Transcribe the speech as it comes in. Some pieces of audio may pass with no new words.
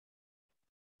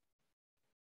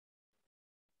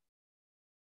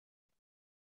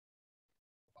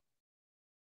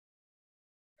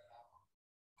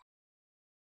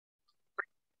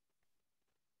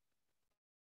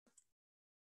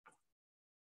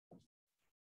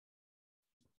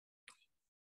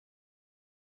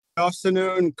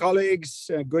afternoon,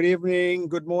 colleagues. Good evening,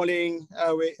 good morning,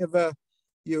 wherever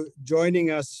you're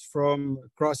joining us from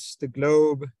across the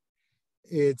globe.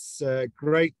 It's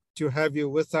great to have you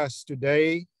with us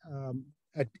today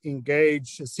at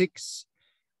Engage-ICS.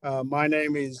 My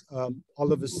name is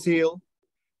Oliver Seal.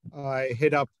 I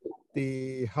head up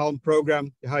the HELM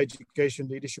program, the Higher Education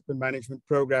Leadership and Management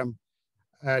program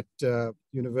at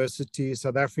University of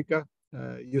South Africa,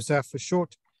 USAF for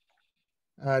short.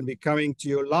 And we're coming to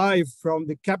you live from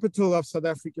the capital of South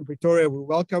Africa, Pretoria. We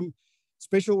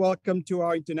special welcome to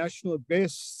our international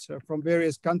guests from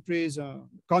various countries,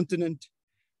 continent,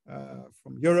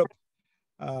 from Europe.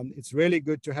 It's really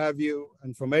good to have you,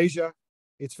 and from Asia.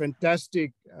 It's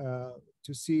fantastic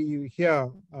to see you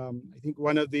here. I think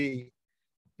one of the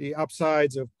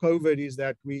upsides of COVID is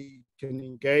that we can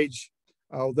engage,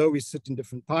 although we sit in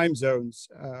different time zones,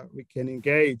 we can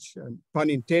engage,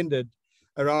 pun intended,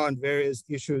 around various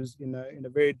issues in a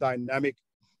very dynamic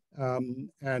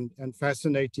and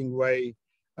fascinating way.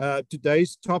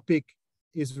 Today's topic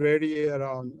is really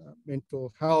around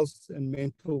mental health and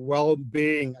mental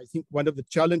well-being. I think one of the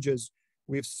challenges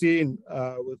we've seen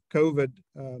with COVID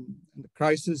and the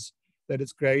crisis that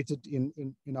it's created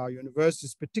in our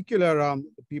universities, particularly around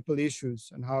the people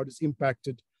issues and how it has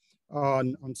impacted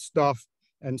on staff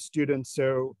and students.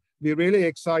 So we're really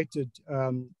excited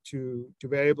to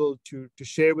be able to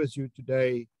share with you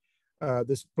today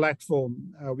this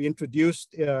platform. We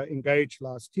introduced Engage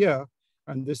last year,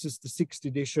 and this is the 6th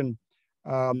edition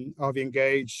of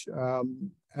Engage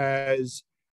as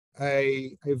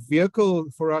a vehicle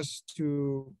for us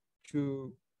to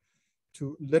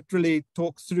literally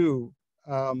talk through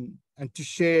and to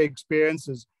share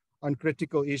experiences on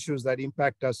critical issues that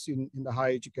impact us in the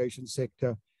higher education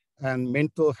sector, and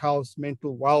mental health,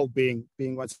 mental well-being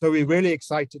being one. So we're really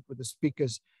excited with the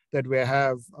speakers that we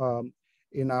have on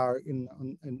our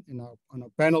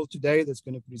panel today that's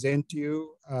going to present to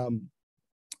you.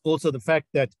 Also the fact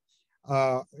that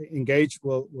Engage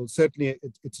will certainly,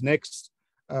 it's next,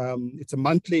 it's a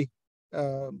monthly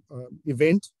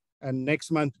event, and next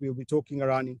month we'll be talking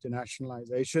around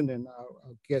internationalization, and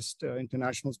our guest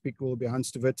international speaker will be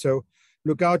Hans de Wit. So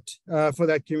look out for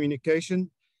that communication.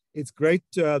 It's great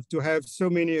to have so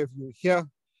many of you here.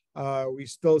 We're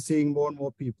still seeing more and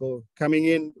more people coming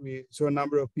in. We saw a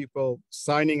number of people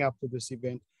signing up for this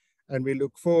event, and we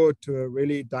look forward to a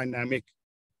really dynamic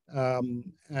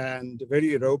and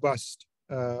very robust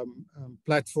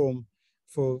platform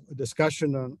for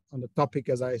discussion on the topic,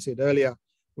 as I said earlier,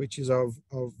 which is of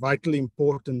vital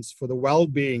importance for the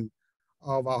well-being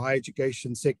of our higher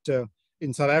education sector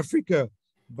in South Africa,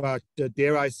 but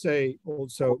dare I say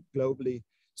also globally.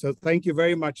 So thank you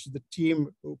very much to the team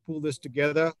who pulled this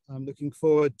together. I'm looking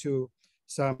forward to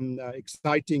some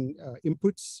exciting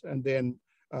inputs and then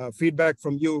feedback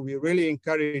from you. We really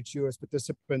encourage you as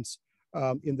participants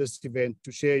in this event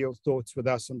to share your thoughts with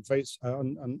us on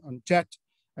chat,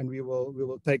 and we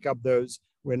will take up those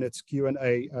when it's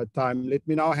Q&A time. Let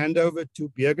me now hand over to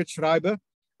Birgit Schreiber.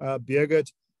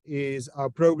 Birgit is our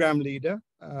program leader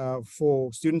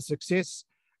for student success,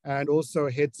 and also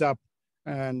heads up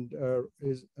and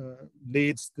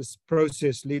leads this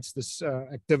process, leads this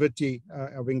activity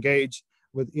of Engage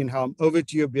within HELM. Over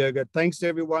to you, Birgit. Thanks,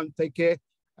 everyone. Take care,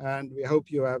 and we hope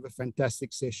you have a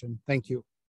fantastic session. Thank you.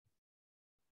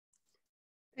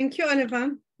 Thank you,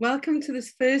 Oliver. Welcome to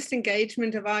this first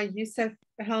engagement of our USAF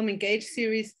HELM Engage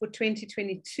series for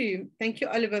 2022. Thank you,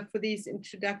 Oliver, for these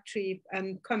introductory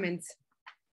comments.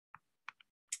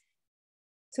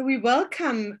 So we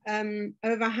welcome over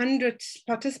 100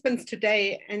 participants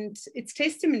today, and it's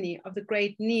testimony of the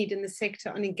great need in the sector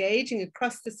on engaging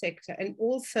across the sector. And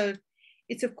also,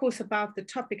 it's of course about the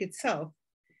topic itself.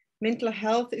 Mental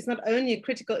health is not only a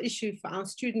critical issue for our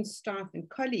students, staff, and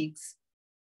colleagues,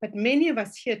 but many of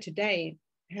us here today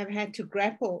have had to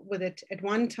grapple with it at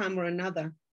one time or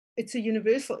another. It's a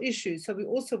universal issue, so we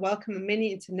also welcome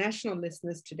many international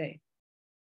listeners today.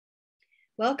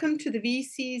 Welcome to the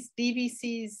VCs,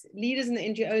 DVCs, leaders in the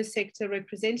NGO sector,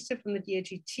 representatives from the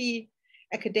DHET,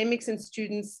 academics and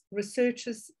students,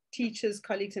 researchers, teachers,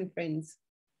 colleagues, and friends.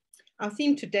 Our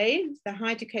theme today is the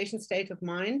higher education state of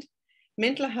mind,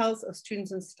 mental health of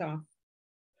students and staff.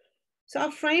 So I'll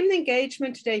frame the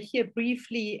engagement today here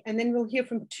briefly, and then we'll hear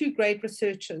from two great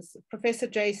researchers. Professor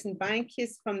Jason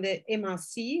Bantjes from the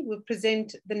SAMRC will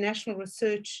present the national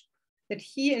research that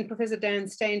he and Professor Dan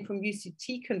Stein from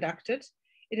UCT conducted.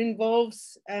 It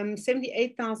involves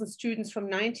 78,000 students from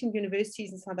 19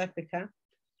 universities in South Africa,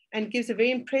 and gives a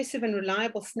very impressive and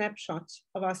reliable snapshot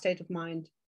of our state of mind.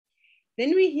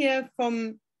 Then we hear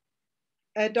from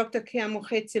Dr.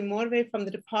 Keamogetse Morwe from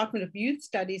the Department of Youth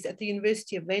Studies at the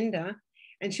University of Venda,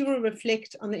 and she will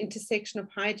reflect on the intersection of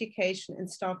higher education and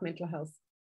staff mental health.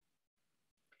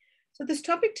 So this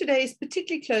topic today is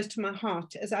particularly close to my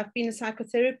heart, as I've been a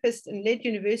psychotherapist and led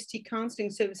university counseling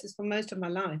services for most of my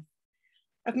life.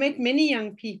 I've met many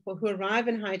young people who arrive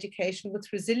in higher education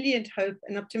with resilient hope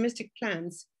and optimistic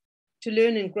plans to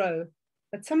learn and grow,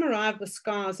 but some arrive with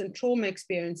scars and trauma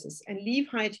experiences and leave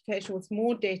higher education with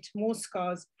more debt, more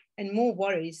scars, and more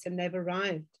worries than they've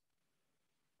arrived.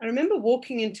 I remember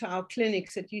walking into our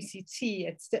clinics at UCT,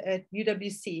 at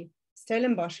UWC,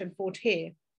 Stellenbosch and Fort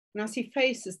Hare, and I see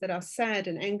faces that are sad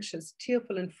and anxious,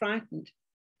 tearful and frightened,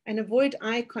 and avoid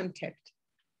eye contact,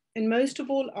 and most of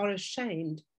all are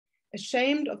ashamed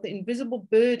of the invisible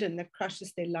burden that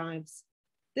crushes their lives.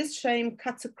 This shame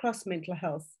cuts across mental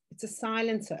health. It's a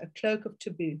silencer, a cloak of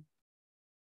taboo.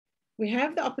 We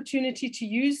have the opportunity to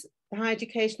use the higher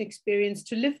education experience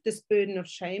to lift this burden of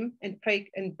shame and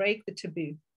break the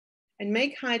taboo, and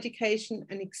make higher education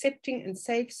an accepting and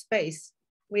safe space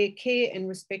where care and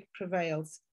respect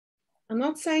prevails. I'm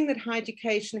not saying that higher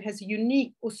education has a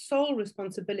unique or sole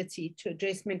responsibility to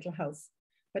address mental health,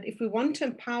 but if we want to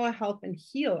empower, help, and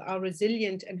heal our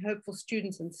resilient and hopeful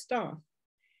students and staff,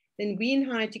 then we in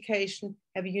higher education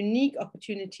have a unique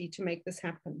opportunity to make this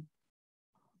happen.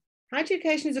 Higher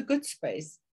education is a good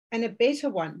space and a better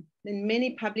one than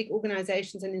many public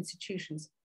organizations and institutions,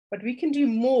 but we can do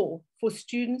more for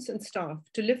students and staff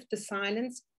to lift the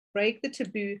silence, break the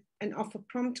taboo, and offer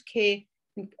prompt care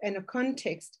and a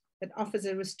context that offers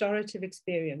a restorative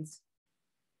experience.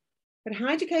 But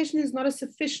higher education is not a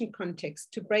sufficient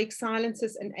context to break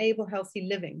silences and enable healthy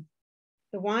living.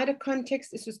 The wider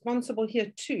context is responsible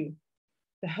here too.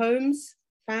 The homes,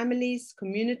 families,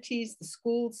 communities, the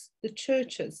schools, the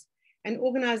churches, and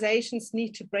organizations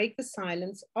need to break the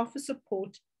silence, offer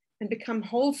support, and become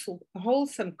a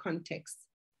wholesome context,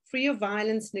 free of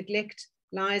violence, neglect,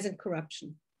 lies, and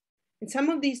corruption. In some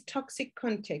of these toxic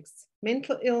contexts,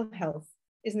 mental ill health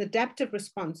is an adaptive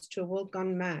response to a world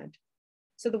gone mad.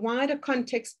 So the wider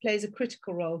context plays a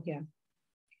critical role here.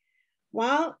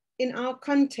 While in our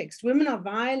context, women are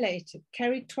violated,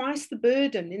 carry twice the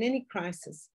burden in any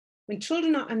crisis, when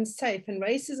children are unsafe and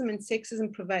racism and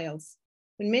sexism prevails,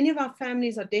 when many of our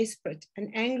families are desperate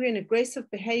and angry and aggressive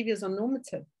behaviors are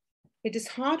normative, it is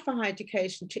hard for higher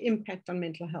education to impact on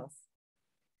mental health.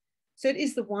 So it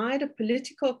is the wider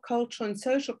political, cultural, and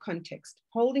social context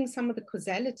holding some of the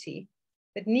causality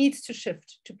that needs to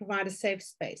shift to provide a safe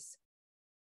space.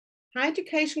 Higher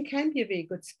education can be a very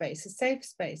good space, a safe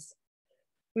space.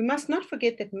 We must not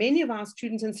forget that many of our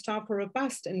students and staff are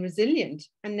robust and resilient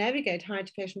and navigate higher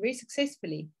education very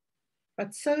successfully.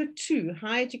 But so too,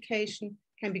 higher education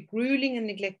can be grueling and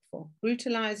neglectful,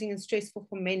 brutalizing and stressful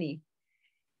for many.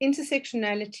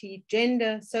 Intersectionality,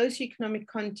 gender, socioeconomic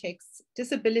contexts,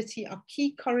 disability are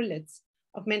key correlates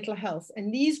of mental health,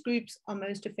 and these groups are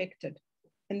most affected,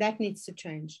 and that needs to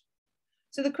change.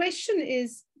 So the question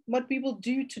is what we will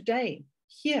do today,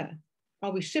 here.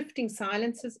 Are we shifting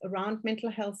silences around mental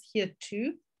health here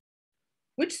too?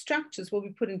 Which structures will we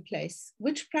put in place?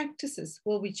 Which practices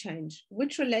will we change?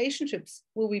 Which relationships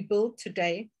will we build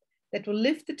today that will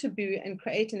lift the taboo and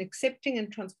create an accepting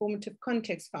and transformative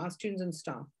context for our students and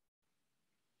staff?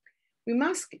 We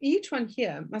must, each one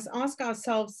here must ask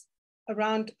ourselves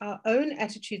around our own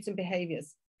attitudes and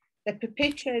behaviors that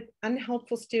perpetuate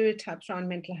unhelpful stereotypes around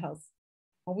mental health.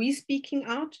 Are we speaking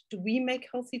out? Do we make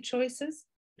healthy choices?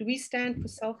 Do we stand for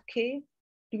self-care?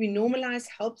 Do we normalize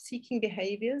help-seeking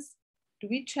behaviors? Do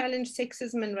we challenge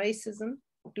sexism and racism?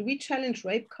 Do we challenge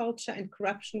rape culture and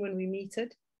corruption when we meet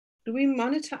it? Do we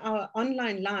monitor our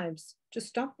online lives to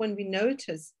stop when we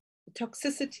notice the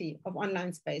toxicity of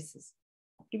online spaces?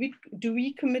 Do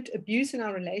we commit abuse in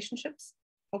our relationships?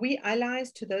 Are we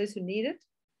allies to those who need it?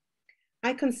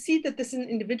 I concede that this is an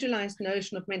individualized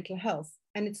notion of mental health,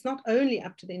 and it's not only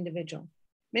up to the individual.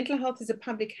 Mental health is a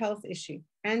public health issue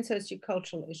and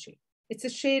sociocultural issue. It's a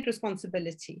shared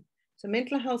responsibility. So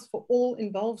mental health for all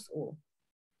involves all.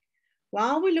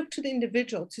 While we look to the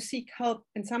individual to seek help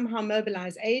and somehow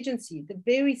mobilize agency, the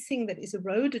very thing that is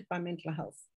eroded by mental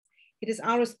health, it is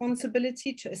our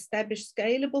responsibility to establish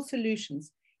scalable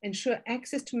solutions, ensure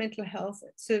access to mental health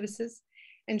services,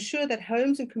 ensure that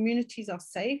homes and communities are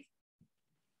safe.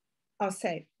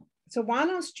 So while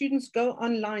our students go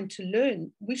online to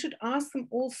learn, we should ask them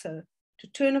also to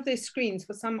turn off their screens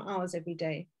for some hours every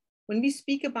day. When we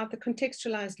speak about the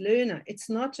contextualized learner, it's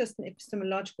not just an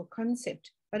epistemological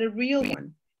concept, but a real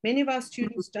one. Many of our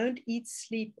students don't eat,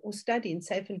 sleep, or study in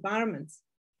safe environments.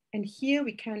 And here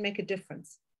we can make a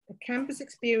difference. A campus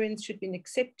experience should be an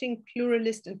accepting,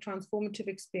 pluralist, and transformative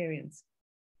experience.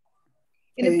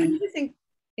 In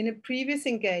a previous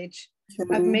engage,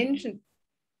 I've mentioned,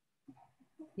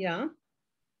 yeah?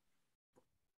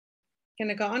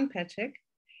 Can I go on, Patrick?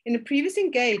 In a previous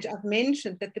engage, I've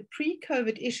mentioned that the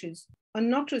pre-COVID issues are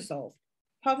not resolved.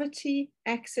 Poverty,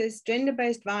 access,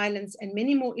 gender-based violence, and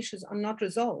many more issues are not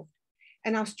resolved.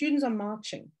 And our students are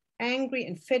marching, angry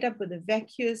and fed up with the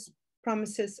vacuous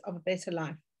promises of a better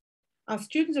life. Our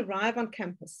students arrive on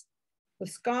campus with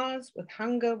scars, with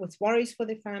hunger, with worries for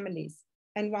their families.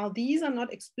 And while these are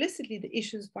not explicitly the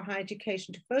issues for higher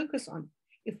education to focus on,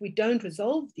 if we don't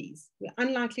resolve these, we're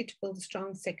unlikely to build a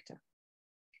strong sector.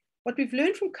 What we've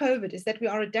learned from COVID is that we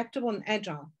are adaptable and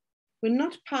agile. We're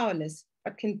not powerless,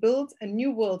 but can build a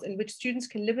new world in which students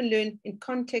can live and learn in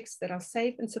contexts that are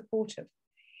safe and supportive,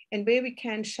 and where we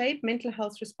can shape mental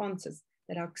health responses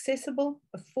that are accessible,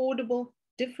 affordable,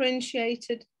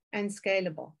 differentiated, and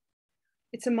scalable.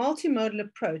 It's a multimodal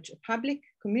approach, a public,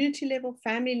 community level,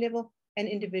 family level, and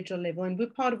individual level, and we're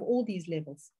part of all these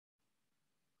levels.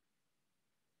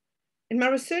 In my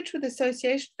research with the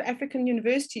Association for African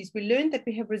Universities, we learned that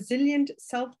we have resilient,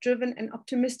 self-driven, and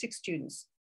optimistic students,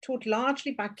 taught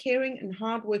largely by caring and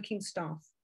hardworking staff.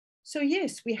 So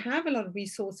yes, we have a lot of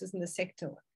resources in the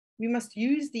sector. We must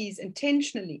use these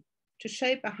intentionally to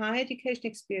shape a higher education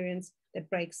experience that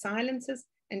breaks silences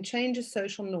and changes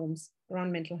social norms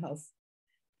around mental health.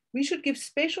 We should give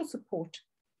special support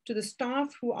to the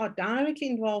staff who are directly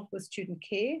involved with student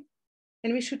care,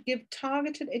 and we should give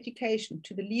targeted education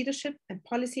to the leadership and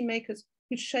policymakers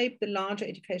who shape the larger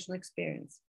educational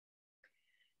experience.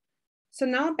 So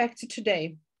now back to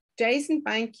today. Jason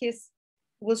Bantjes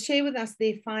will share with us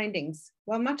their findings.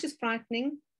 While much is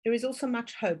frightening, there is also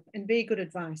much hope and very good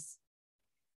advice.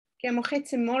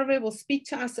 Keamogetse Morwe will speak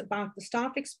to us about the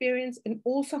staff experience and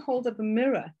also hold up a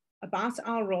mirror about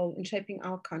our role in shaping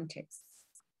our context.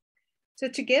 So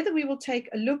together we will take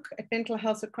a look at mental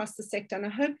health across the sector, and I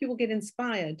hope you will get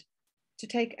inspired to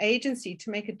take agency to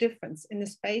make a difference in the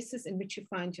spaces in which you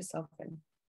find yourself in.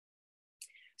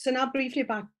 So now briefly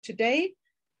about today.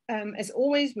 As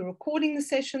always, we're recording the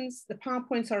sessions. The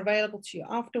PowerPoints are available to you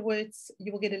afterwards.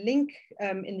 You will get a link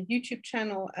in the YouTube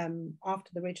channel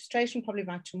after the registration, probably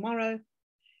by tomorrow.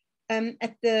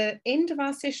 At the end of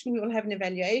our session, we will have an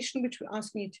evaluation, which we're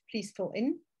asking you to please fill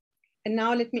in. And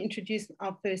now let me introduce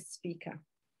our first speaker.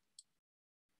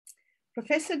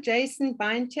 Professor Jason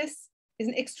Bantjes is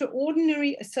an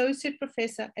extraordinary associate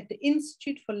professor at the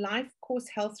Institute for Life Course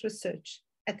Health Research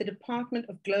at the Department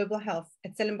of Global Health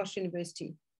at Stellenbosch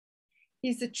University.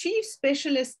 He's the chief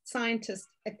specialist scientist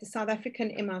at the South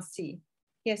African MRC.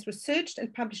 He has researched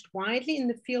and published widely in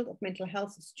the field of mental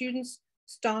health of students,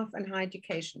 staff, and higher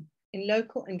education in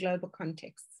local and global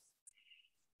contexts.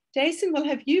 Jason, we'll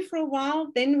have you for a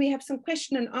while, then we have some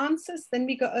question and answers, then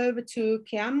we go over to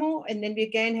Keamo, and then we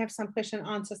again have some question and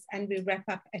answers, and we wrap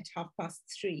up at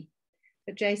 3:30.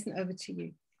 So Jason, over to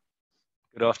you.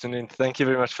 Good afternoon. Thank you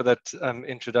very much for that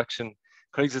introduction.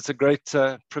 Colleagues, it's a great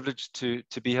privilege to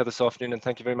be here this afternoon, and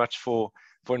thank you very much for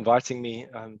inviting me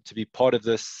to be part of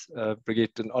this,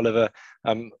 Brigitte and Oliver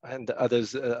and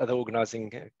others, other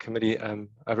organizing committee.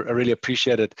 I really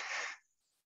appreciate it.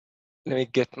 Let me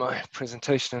get my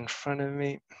presentation in front of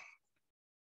me.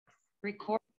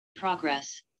 Record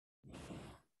progress.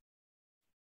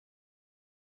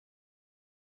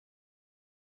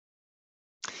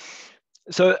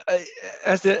 So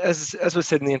as was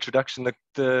said in the introduction,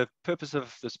 the purpose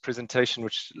of this presentation,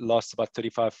 which lasts about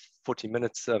 35-40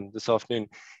 minutes this afternoon,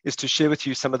 is to share with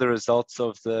you some of the results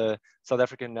of the South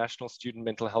African National Student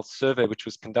Mental Health Survey, which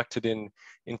was conducted in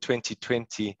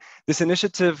 2020. This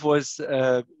initiative was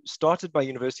started by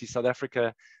University of South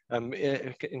Africa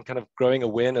in kind of growing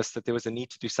awareness that there was a need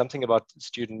to do something about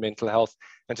student mental health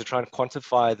and to try and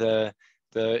quantify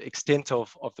the extent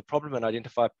of the problem and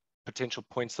identify potential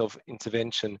points of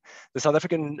intervention. The South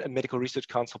African Medical Research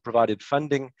Council provided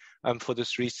funding for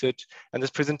this research, and this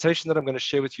presentation that I'm going to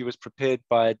share with you was prepared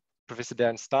by Professor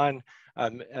Stein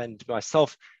and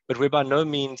myself, but we're by no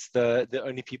means the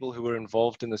only people who were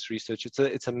involved in this research.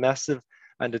 It's a massive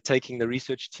undertaking. The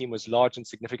research team was large and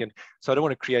significant, so I don't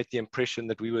want to create the impression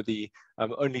that we were the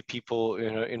only people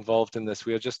involved in this.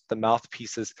 We are just the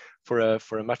mouthpieces for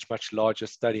a much larger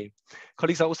study.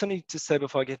 Colleagues, I also need to say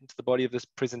before I get into the body of this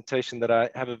presentation that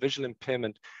I have a visual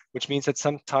impairment, which means that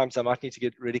sometimes I might need to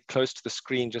get really close to the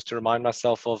screen just to remind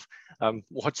myself of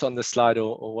what's on the slide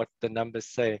or what the numbers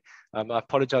say. I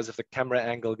apologize if the camera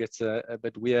angle gets a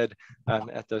bit weird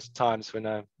at those times when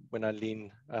I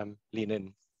lean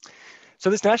in. So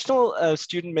this National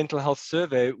Student Mental Health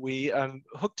Survey, we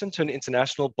hooked into an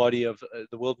international body of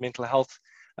the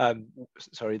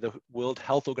World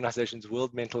Health Organization's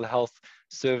World Mental Health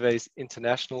Survey's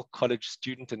International College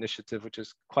Student Initiative, which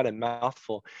is quite a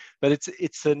mouthful, but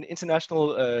it's an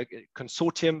international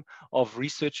consortium of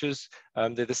researchers.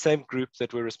 They're the same group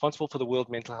that were responsible for the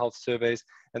World Mental Health Surveys,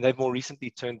 and they've more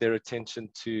recently turned their attention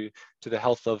to the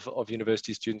health of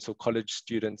university students or college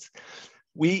students.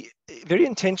 We very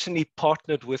intentionally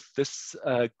partnered with this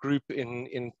group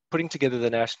in putting together the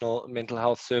National Mental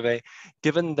Health Survey,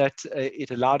 given that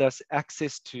it allowed us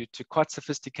access to quite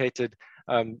sophisticated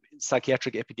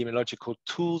psychiatric epidemiological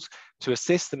tools to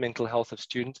assess the mental health of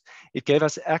students. It gave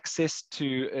us access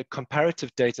to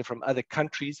comparative data from other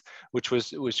countries, which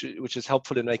is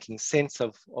helpful in making sense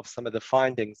of some of the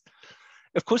findings.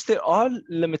 Of course, there are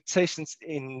limitations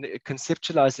in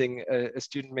conceptualizing a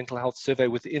student mental health survey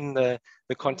within the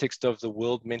context of the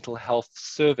World Mental Health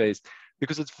Surveys,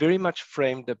 because it's very much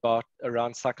framed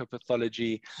around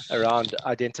psychopathology, around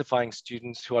identifying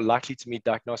students who are likely to meet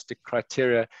diagnostic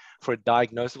criteria for a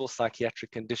diagnosable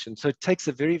psychiatric condition. So it takes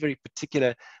a very, very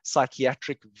particular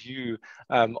psychiatric view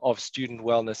of student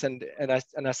wellness.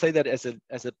 And I say that as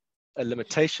a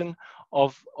limitation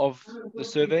of the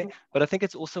survey, but I think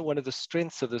it's also one of the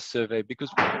strengths of the survey, because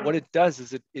what it does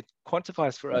is it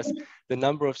quantifies for us the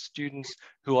number of students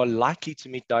who are likely to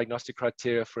meet diagnostic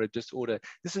criteria for a disorder.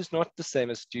 This is not the same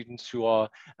as students who are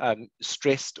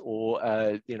stressed or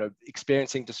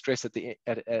experiencing distress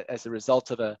as a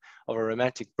result of a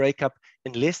romantic breakup,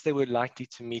 unless they were likely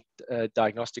to meet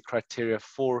diagnostic criteria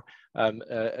for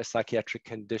a psychiatric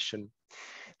condition.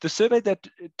 The survey that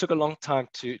took a long time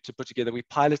to put together, we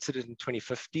piloted it in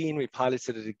 2015, we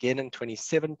piloted it again in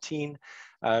 2017.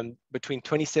 Between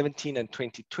 2017 and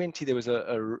 2020, there was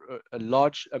a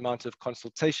large amount of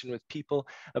consultation with people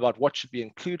about what should be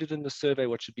included in the survey,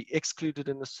 what should be excluded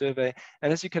in the survey.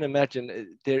 And as you can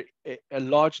imagine, there are a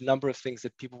large number of things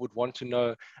that people would want to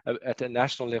know at a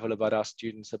national level about our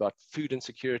students, about food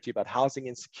insecurity, about housing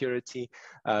insecurity,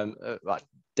 about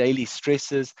daily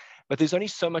stresses. But there's only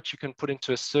so much you can put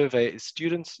into a survey.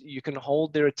 Students, you can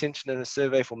hold their attention in a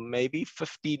survey for maybe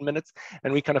 15 minutes,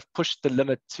 and we kind of pushed the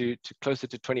limit to closer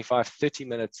to 25, 30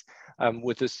 minutes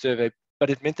with this survey, but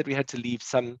it meant that we had to leave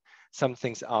some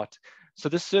things out. So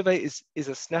this survey is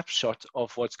a snapshot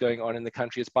of what's going on in the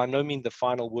country. It's by no means the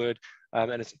final word,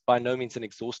 and it's by no means an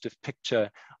exhaustive picture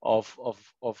of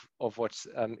what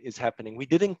is happening. We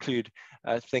did include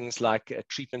things like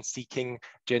treatment seeking,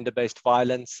 gender-based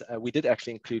violence. We did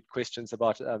actually include questions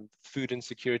about food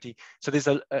insecurity. So there's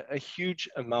a huge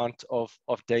amount of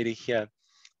data here.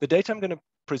 The data I'm going to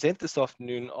present this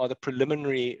afternoon are the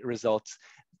preliminary results.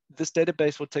 This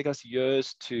database will take us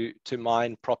years to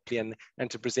mine properly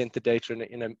and to present the data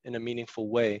in a meaningful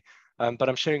way. But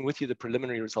I'm sharing with you the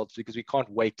preliminary results because we can't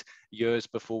wait years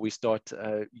before we start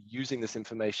using this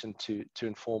information to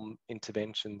inform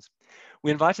interventions.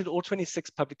 We invited all 26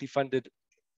 publicly funded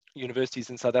universities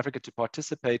in South Africa to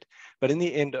participate, but in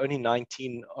the end, only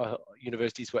 19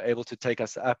 universities were able to take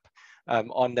us up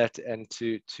on that and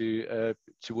to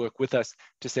work with us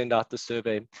to send out the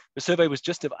survey. The survey was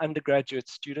just of undergraduate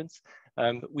students.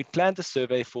 We planned the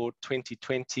survey for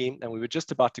 2020, and we were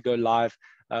just about to go live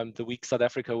the week South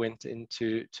Africa went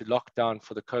into lockdown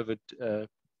for the COVID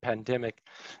pandemic.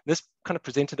 This kind of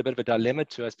presented a bit of a dilemma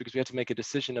to us because we had to make a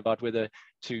decision about whether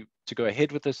to go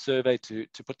ahead with the survey, to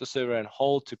put the survey on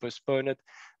hold, to postpone it.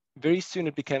 Very soon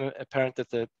it became apparent that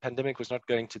the pandemic was not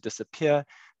going to disappear,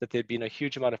 that there'd been a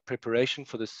huge amount of preparation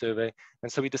for the survey.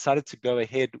 And so we decided to go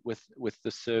ahead with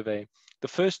the survey. The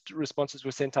first responses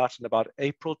were sent out in about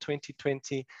April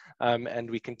 2020, and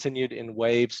we continued in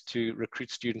waves to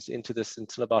recruit students into this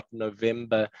until about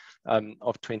November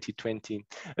of 2020.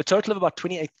 A total of about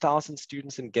 28,000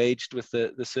 students engaged with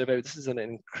the survey. This is an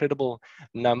incredible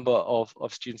number of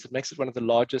students. It makes it one of the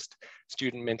largest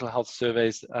student mental health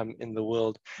surveys in the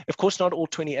world. Of course, not all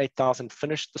 28,000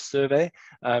 finished the survey,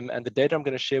 and the data I'm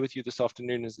going to share with you this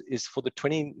afternoon is for the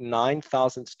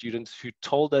 29,000 students who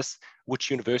told us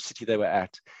which university they were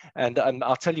at. And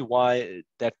I'll tell you why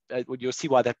that, you'll see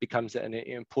why that becomes an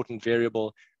important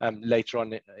variable later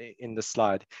on in the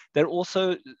slide. They're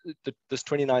also, this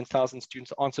 29,000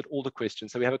 students answered all the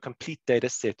questions. So we have a complete data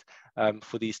set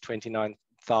for these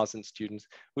 29,000 students.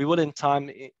 We will in time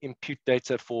impute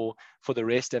data for the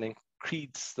rest and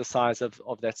increase the size of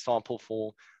that sample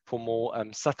for more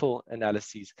subtle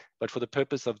analyses. But for the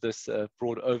purpose of this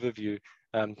broad overview,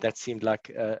 that seemed like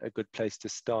a good place to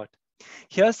start.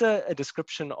 Here's a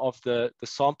description of the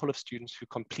sample of students who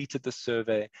completed the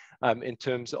survey in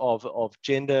terms of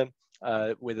gender,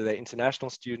 whether they're international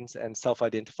students and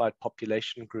self-identified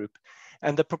population group.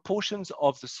 And the proportions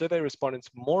of the survey respondents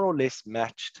more or less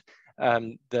matched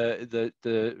the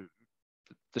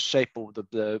shape or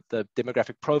the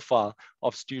demographic profile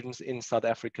of students in South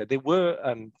Africa. There were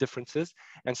differences,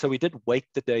 and so we did weight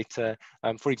the data.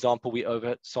 For example, we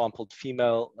oversampled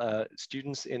female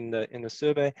students in the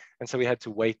survey, and so we had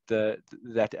to weight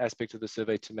that aspect of the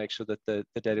survey to make sure that the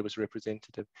data was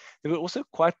representative. There were also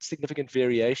quite significant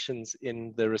variations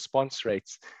in the response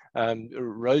rates.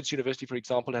 Rhodes University, for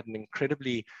example, had an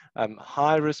incredibly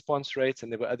high response rate,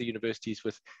 and there were other universities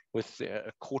with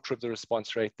a quarter of the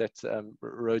response rate that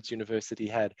Rhodes University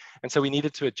had. And so we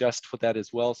needed to adjust for that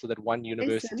as well, so that one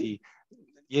university...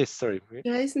 Yes, sorry.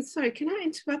 Jason, sorry, can I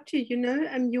interrupt you? You know,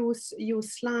 your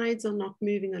slides are not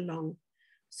moving along.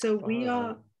 So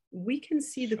we can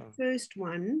see the first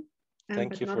one.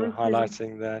 Thank you for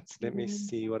highlighting that. Let me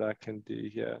see what I can do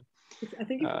here. I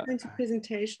think if you go into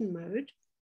presentation mode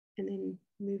and then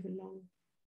move along.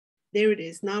 There it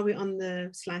is. Now we're on the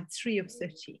slide 3 of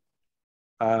 30.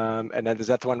 And then is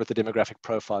that the one with the demographic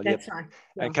profile? That's yep. right.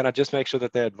 Yeah. And can I just make sure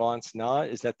that they're advanced now?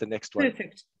 Is that the next one?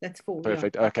 Perfect. That's 4.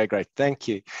 Perfect. Yeah. Okay, great. Thank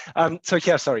you. So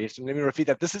here, sorry, let me repeat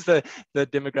that. This is the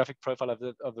demographic profile of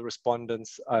the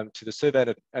respondents to the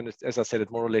survey, and as I said, it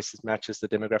more or less matches the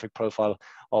demographic profile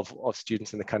of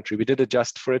students in the country. We did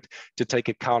adjust for it to take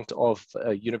account of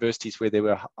universities where there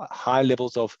were high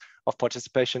levels of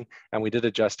participation, and we did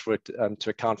adjust for it to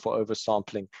account for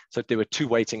oversampling. So there were 2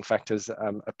 weighting factors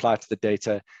applied to the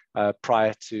data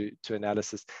prior to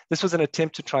analysis. This was an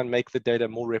attempt to try and make the data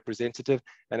more representative,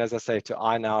 and as I say, to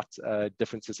iron out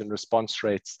differences in response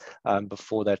rates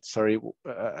before that. Sorry,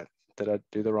 did I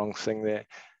do the wrong thing there?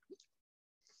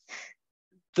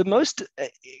 The most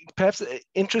perhaps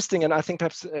interesting and I think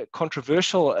perhaps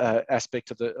controversial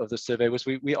aspect of the survey was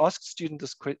we asked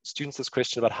students this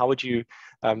question about how would you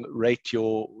rate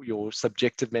your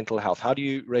subjective mental health? How do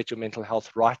you rate your mental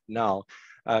health right now?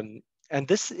 And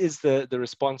this is the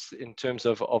response in terms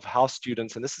of how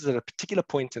students, and this is at a particular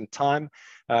point in time,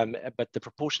 but the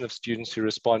proportion of students who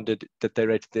responded that they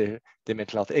rated their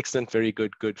mental health excellent, very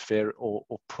good, good, fair, or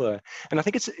poor. And I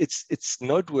think it's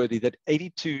noteworthy that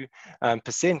 82%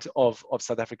 of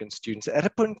South African students at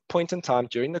a point in time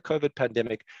during the COVID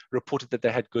pandemic reported that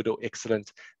they had good or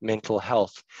excellent mental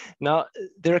health. Now,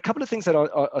 there are a couple of things that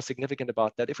are significant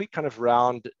about that. If we kind of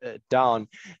round down,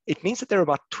 it means that there are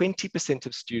about 20%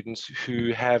 of students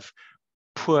who have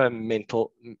poor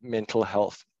mental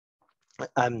health.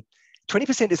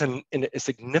 20% is a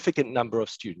significant number of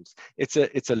students. It's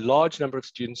a large number of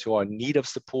students who are in need of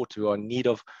support, who are in need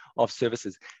of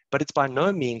services, but it's by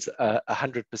no means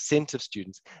 100% of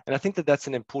students. And I think that that's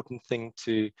an important thing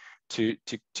to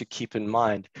keep in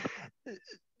mind.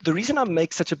 The reason I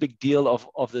make such a big deal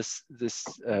of this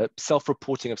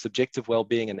self-reporting of subjective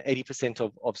well-being, and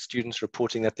 80% of students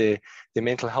reporting that their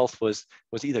mental health was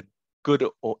either good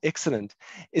or excellent,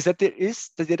 is that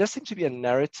there does seem to be a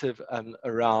narrative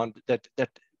around that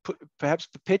perhaps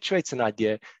perpetuates an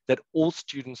idea that all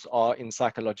students are in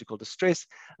psychological distress,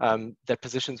 that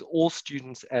positions all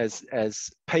students as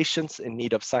patients in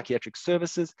need of psychiatric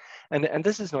services, and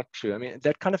this is not true. I mean,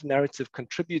 that kind of narrative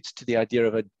contributes to the idea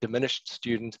of a diminished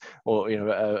student, or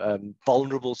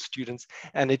vulnerable students,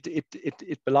 and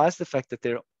it belies the fact that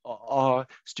there are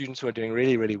students who are doing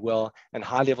really, really well, and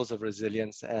high levels of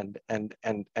resilience and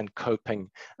coping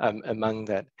among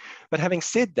that. But having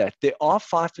said that, there are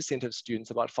 5% of students,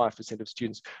 about 5% of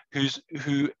students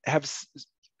who have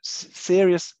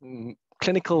serious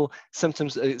clinical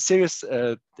symptoms, serious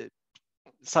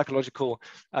psychological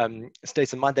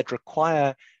states of mind that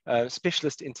require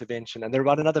specialist intervention, and there are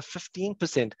about another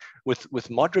 15% with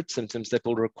moderate symptoms that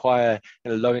will require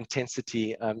low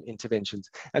intensity interventions.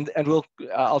 And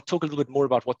I'll talk a little bit more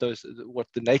about what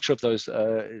the nature of those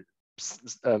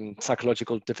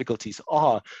psychological difficulties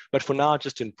are, but for now,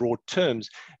 just in broad terms,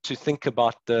 to think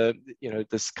about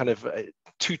this kind of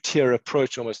two-tier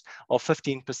approach almost of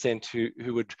 15%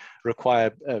 who would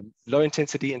require low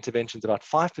intensity interventions, about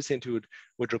 5% who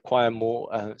would require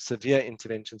more severe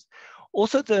interventions.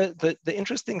 Also, the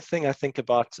interesting thing I think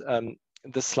about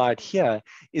the slide here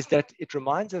is that it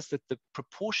reminds us that the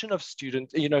proportion of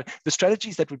students, the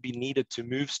strategies that would be needed to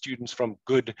move students from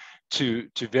good to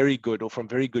very good, or from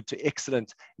very good to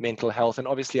excellent mental health, and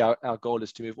obviously our goal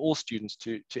is to move all students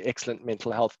to excellent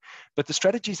mental health, but the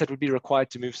strategies that would be required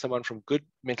to move someone from good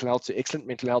mental health to excellent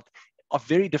mental health are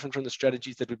very different from the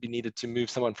strategies that would be needed to move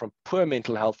someone from poor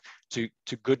mental health to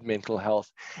good mental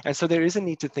health. And so there is a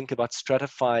need to think about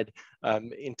stratified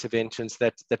interventions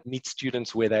that meet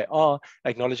students where they are,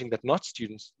 acknowledging that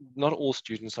not all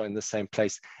students are in the same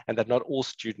place, and that not all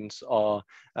students are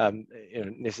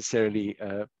necessarily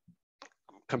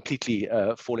completely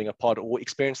falling apart or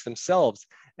experience themselves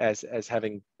as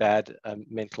having bad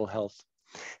mental health.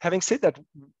 Having said that,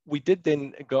 we did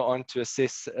then go on to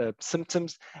assess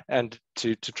symptoms and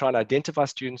to try and identify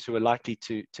students who are likely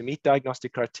to meet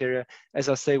diagnostic criteria. As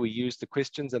I say, we used the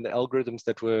questions and the algorithms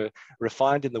that were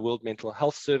refined in the World Mental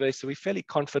Health Survey. So we're fairly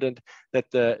confident that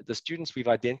the students we've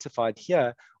identified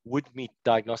here would meet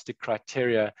diagnostic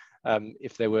criteria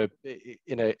if they were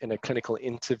in a clinical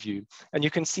interview. And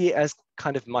you can see, as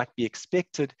kind of might be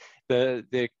expected,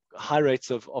 the high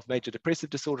rates of major depressive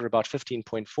disorder, about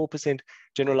 15.4%,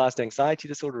 generalized anxiety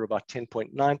disorder, about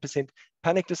 10.9%,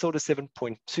 panic disorder,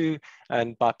 7.2%,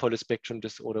 and bipolar spectrum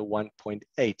disorder,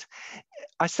 1.8%.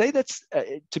 I say that's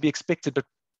to be expected, but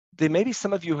there may be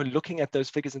some of you who are looking at those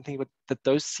figures and thinking that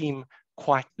those seem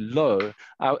quite low.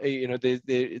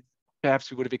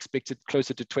 Perhaps we would have expected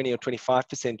closer to 20 or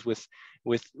 25%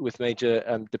 with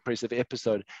major depressive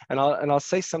episode. And I'll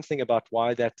say something about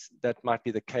why that might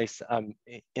be the case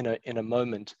in a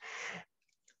moment.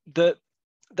 The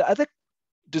other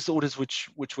disorders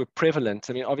which were prevalent,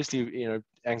 I mean, obviously,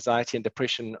 anxiety and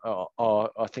depression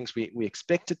are things we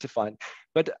expected to find,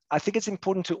 but I think it's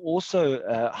important to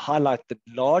also highlight the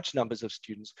large numbers of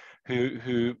students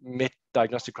who met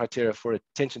diagnostic criteria for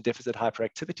attention deficit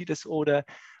hyperactivity disorder,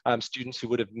 students who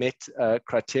would have met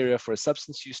criteria for a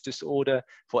substance use disorder,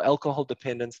 for alcohol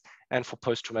dependence, and for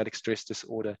post-traumatic stress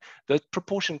disorder. The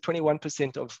proportion,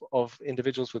 21% of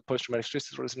individuals with post-traumatic stress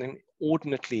disorder, is an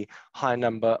inordinately high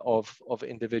number of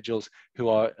individuals who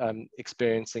are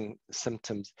experiencing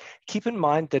symptoms. Keep in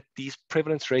mind that these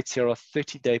prevalence rates here are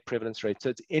 30-day prevalence rates. So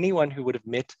it's anyone who would have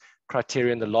met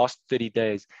criteria in the last 30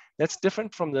 days. That's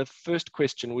different from the first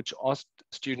question, which asked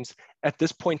students at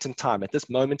this point in time, at this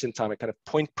moment in time, a kind of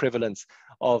point prevalence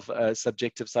of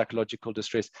subjective psychological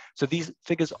distress. So these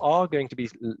figures are going to be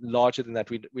larger than that.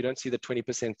 We don't see the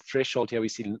 20% threshold here. We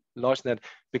see larger than that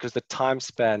because the time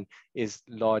span is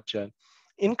larger.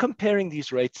 In comparing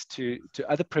these rates to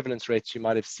other prevalence rates you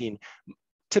might have seen,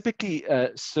 typically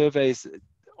surveys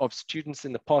of students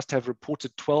in the past have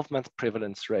reported 12-month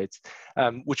prevalence rates,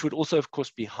 which would also, of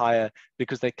course, be higher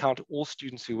because they count all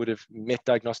students who would have met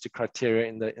diagnostic criteria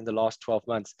in the last 12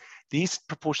 months. These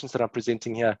proportions that I'm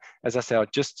presenting here, as I say, are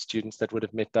just students that would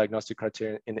have met diagnostic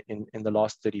criteria in the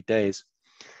last 30 days.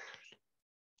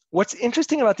 What's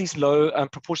interesting about these low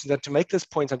proportions, and to make this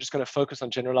point, I'm just going to focus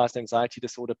on generalized anxiety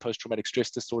disorder, post-traumatic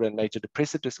stress disorder, and major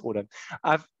depressive disorder.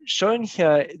 I've shown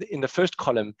here in the first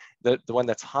column, the one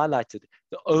that's highlighted,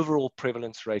 the overall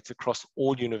prevalence rates across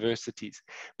all universities.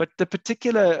 But the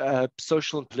particular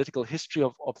social and political history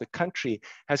of the country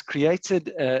has created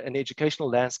an educational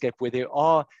landscape where there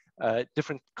are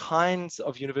different kinds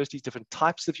of universities, different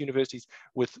types of universities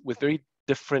with very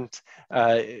different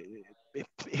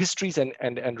histories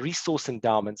and resource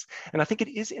endowments. And I think it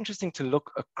is interesting to look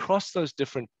across those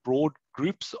different broad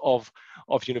groups of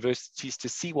universities to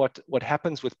see what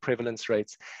happens with prevalence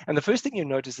rates. And the first thing you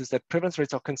notice is that prevalence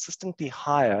rates are consistently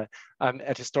higher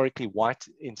at historically white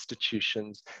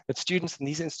institutions, that students in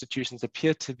these institutions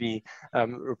appear to be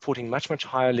reporting much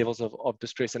higher levels of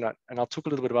distress. And I'll talk a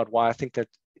little bit about why I think that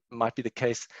might be the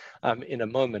case in a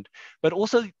moment. But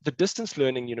also the distance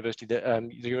learning university, the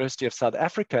University of South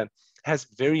Africa, has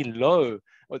very low,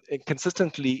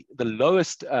 consistently the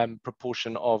lowest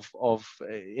proportion of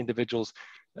individuals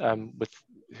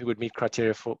who would meet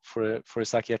criteria for a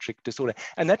psychiatric disorder.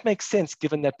 And that makes sense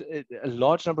given that a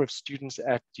large number of students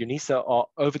at UNISA are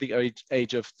over the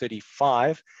age of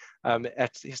 35.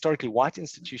 At historically white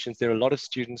institutions, there are a lot of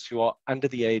students who are under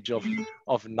the age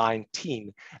of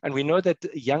 19. And we know that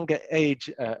younger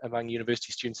age among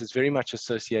university students is very much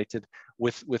associated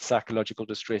with psychological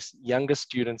distress. Younger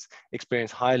students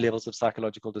experience higher levels of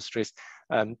psychological distress,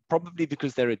 probably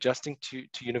because they're adjusting to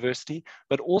university,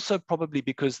 but also probably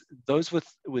because those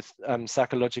with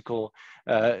psychological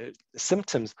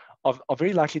symptoms are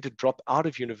very likely to drop out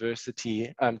of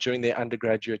university during their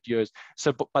undergraduate years.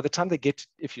 So by the time they get,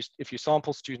 if you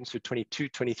sample students who are 22,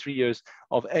 23 years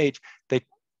of age,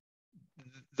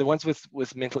 the ones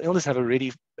with mental illness have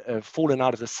already fallen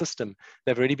out of the system.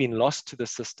 They've already been lost to the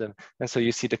system. And so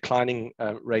you see declining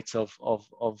rates of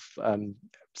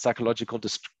psychological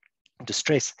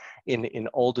distress in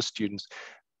older students.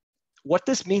 What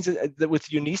this means is that with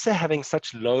UNISA having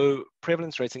such low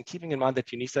prevalence rates, and keeping in mind that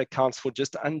UNISA accounts for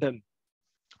just under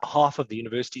half of the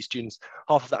university students,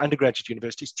 half of the undergraduate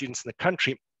university students in the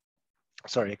country,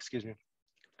 sorry, excuse me.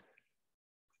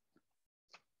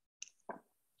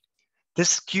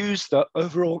 This skews the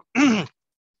overall,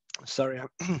 sorry,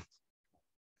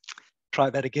 try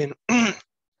that again.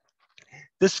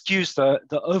 This skews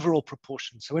the overall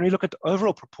proportion. So when we look at the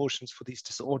overall proportions for these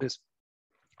disorders,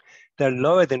 they're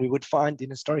lower than we would find in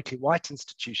historically white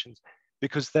institutions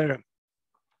because they're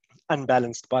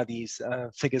unbalanced by these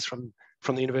figures from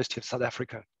the University of South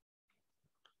Africa.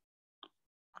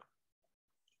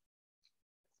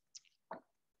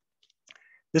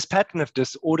 This pattern of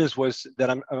disorders was that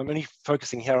I'm only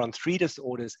focusing here on 3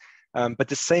 disorders, but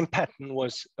the same pattern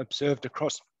was observed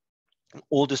across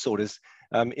all disorders,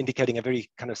 indicating a very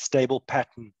kind of stable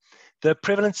pattern. The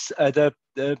prevalence,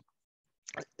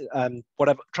 what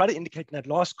I've tried to indicate in that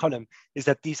last column is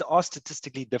that these are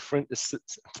statistically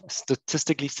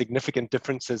significant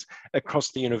differences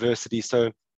across the university.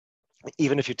 So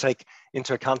even if you take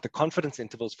into account the confidence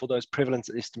intervals for those prevalence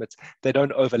estimates, they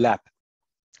don't overlap.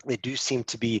 There do seem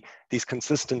to be these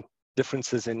consistent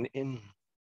differences in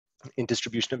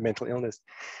distribution of mental illness.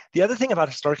 The other thing about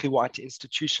historically white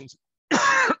institutions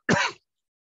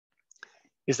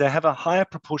is they have a higher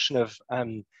proportion of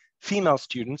female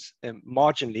students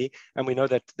marginally, and we know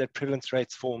that prevalence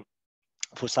rates for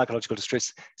psychological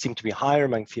distress seem to be higher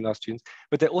among female students,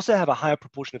 but they also have a higher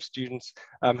proportion of students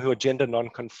who are gender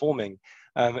non-conforming,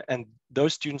 and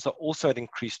those students are also at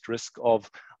increased risk of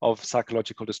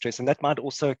psychological distress, and that might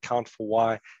also account for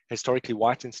why historically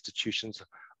white institutions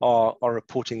are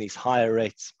reporting these higher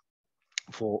rates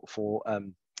for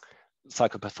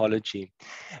psychopathology.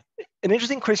 An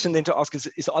interesting question then to ask is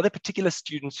are there particular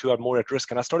students who are more at risk?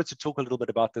 And I started to talk a little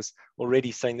bit about this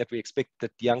already, saying that we expect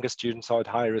that younger students are at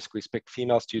higher risk. We expect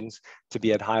female students to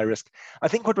be at higher risk. I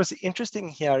think what was interesting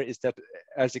here is that,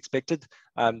 as expected,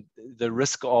 the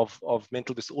risk of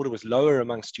mental disorder was lower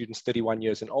among students 31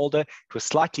 years and older. It was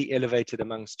slightly elevated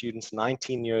among students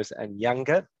 19 years and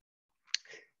younger.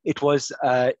 It was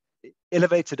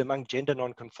elevated among gender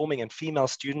non-conforming and female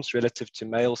students relative to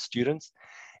male students.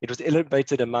 It was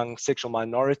elevated among sexual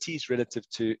minorities relative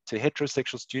to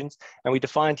heterosexual students. And we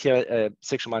defined here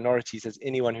sexual minorities as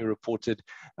anyone who reported,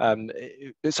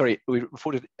 we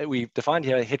defined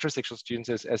here heterosexual students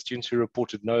as students who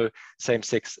reported no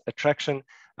same-sex attraction,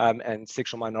 and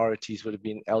sexual minorities would have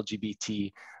been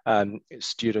LGBT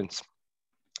students,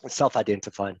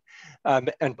 self-identifying,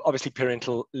 and obviously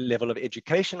parental level of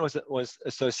education was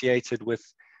associated with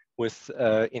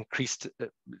increased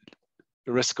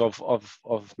risk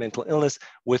of mental illness,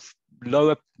 with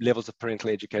lower levels of parental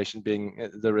education being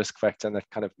the risk factor, and that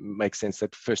kind of makes sense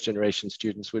that first generation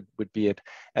students would be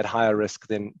at higher risk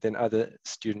than other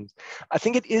students. I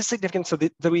think it is significant so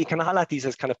that we can highlight these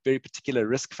as kind of very particular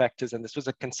risk factors, and this was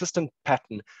a consistent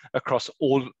pattern across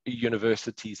all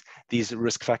universities. These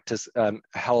risk factors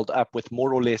held up with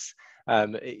more or less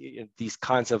these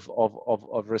kinds of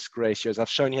risk ratios. I've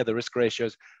shown here the risk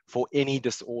ratios for any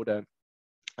disorder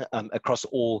across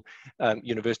all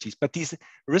universities, but these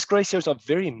risk ratios are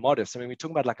very modest. I mean, we're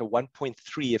talking about like a 1.3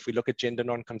 if we look at gender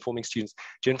non-conforming students.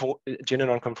 Gender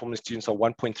non-conforming students are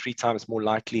 1.3 times more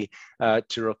likely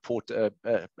to report a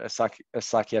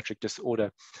psychiatric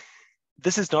disorder.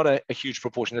 This is not a huge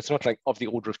proportion. It's not like of the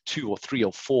order of 2 or 3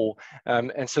 or 4.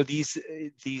 And so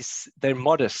they're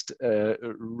modest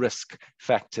risk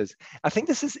factors. I think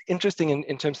this is interesting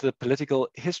in terms of the political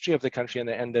history of the country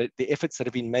and the efforts that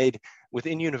have been made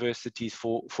within universities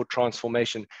for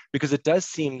transformation, because it does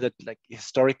seem that like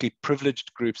historically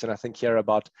privileged groups, and I think here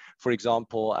about, for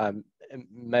example,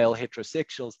 male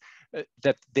heterosexuals,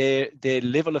 that their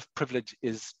level of privilege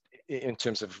is, in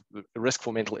terms of risk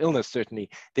for mental illness, certainly,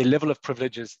 their level of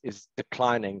privilege is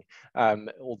declining,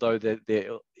 although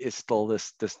there is still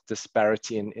this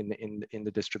disparity in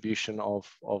the distribution of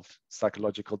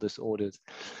psychological disorders.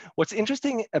 What's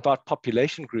interesting about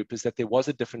population group is that there was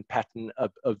a different pattern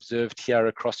observed here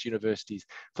across universities.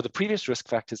 For the previous risk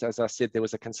factors, as I said, there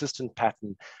was a consistent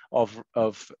pattern of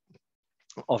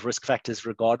risk factors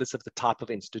regardless of the type of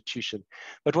institution.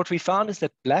 But what we found is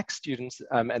that Black students,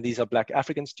 and these are Black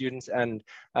African students and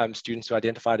students who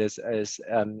identified as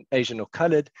Asian or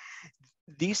colored,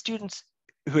 these students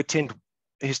who attend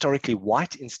historically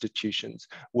white institutions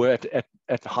were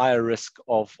at higher risk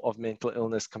of mental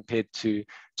illness compared to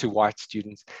white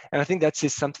students. And I think that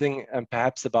says something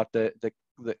perhaps about the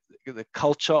the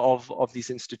culture of these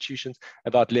institutions,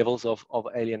 about levels of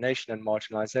alienation and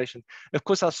marginalization. Of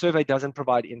course, our survey doesn't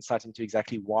provide insight into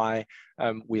exactly why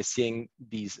we're seeing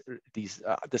this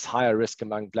higher risk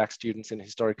among Black students in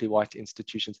historically white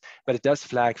institutions, but it does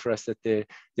flag for us that there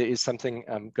is something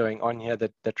going on here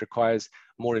that requires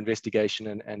more investigation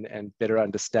and better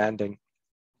understanding.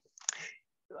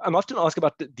 I'm often asked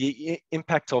about the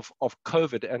impact of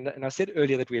COVID, and I said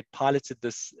earlier that we had piloted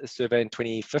this survey in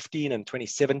 2015 and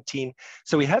 2017.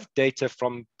 So we have data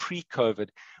from pre-COVID.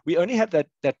 We only have that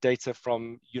data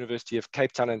from University of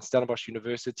Cape Town and Stellenbosch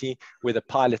University, where the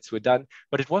pilots were done,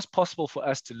 but it was possible for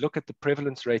us to look at the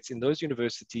prevalence rates in those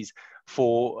universities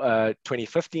for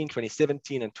 2015,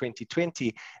 2017, and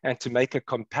 2020, and to make a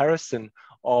comparison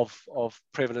of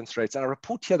prevalence rates. And I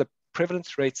report here the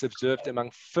prevalence rates observed among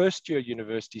first-year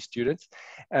university students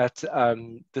at,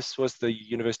 this was the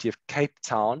University of Cape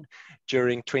Town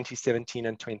during 2017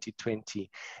 and 2020.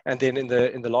 And then in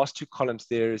the last two columns,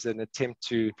 there is an attempt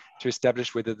to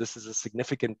establish whether this is a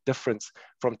significant difference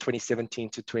from 2017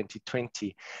 to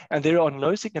 2020. And there are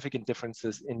no significant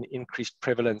differences in increased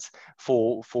prevalence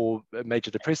for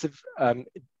major depressive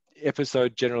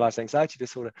episode, generalized anxiety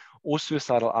disorder, or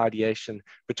suicidal ideation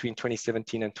between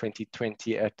 2017 and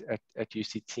 2020 at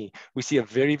UCT. We see a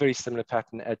very, very similar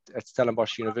pattern at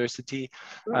Stellenbosch University.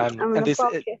 And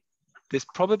there's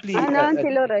probably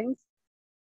a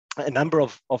number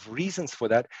of reasons for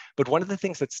that. But one of the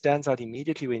things that stands out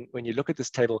immediately when you look at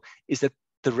this table is that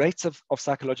the rates of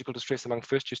psychological distress among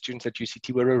first-year students at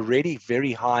UCT were already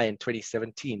very high in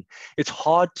 2017. It's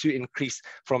hard to increase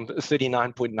from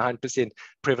 39.9%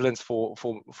 prevalence for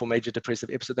major depressive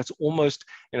episode. That's almost,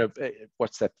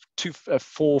 what's that?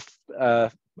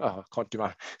 I can't do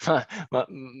my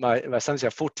sums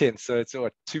here, 4/10, so it's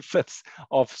 2/5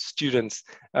 of students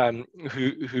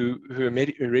who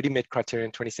already met criteria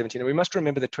in 2017. And we must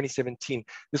remember that 2017,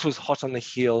 this was hot on the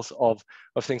heels of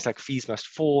things like Fees Must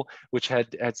Fall, which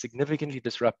had significantly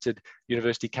disrupted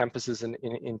university campuses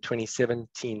in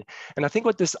 2017. And I think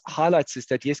what this highlights is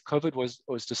that, yes, COVID was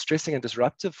distressing and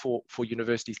disruptive for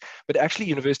universities, but actually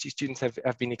university students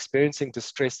have been experiencing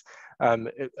distress, a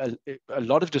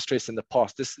lot of distress in the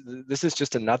past. This is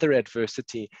just another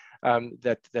adversity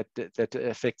that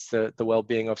affects the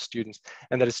well-being of students,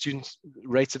 and that a student's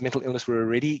rates of mental illness were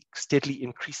already steadily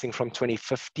increasing from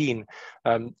 2015.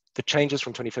 The changes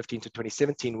from 2015 to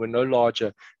 2017 were no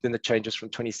larger than the changes from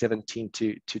 2017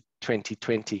 to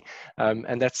 2020.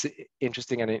 And that's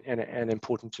interesting and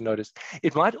important to notice.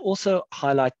 It might also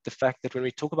highlight the fact that when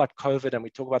we talk about COVID and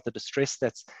we talk about the distress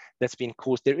that's been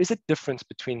caused, there is a difference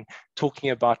between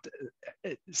talking about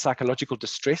psychological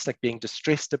distress, like being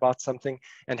distressed about something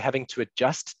and having to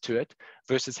adjust to it,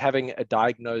 versus having a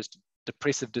diagnosed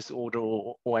depressive disorder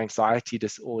or anxiety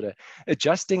disorder.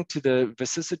 Adjusting to the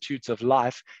vicissitudes of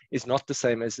life is not the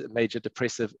same as a major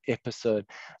depressive episode.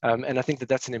 And I think that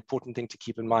that's an important thing to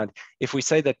keep in mind. If we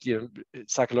say that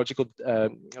psychological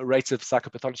rates of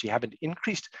psychopathology haven't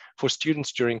increased for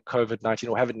students during COVID-19,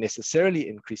 or haven't necessarily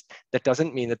increased, that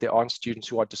doesn't mean that there aren't students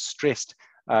who are distressed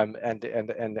and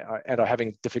are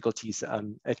having difficulties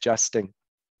adjusting.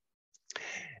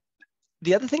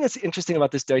 The other thing that's interesting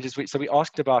about this data is we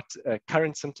asked about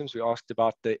current symptoms, we asked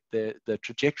about the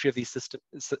trajectory of these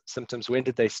symptoms, when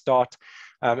did they start,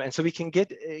 and so we can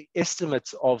get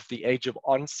estimates of the age of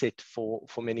onset for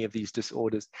many of these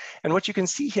disorders. And what you can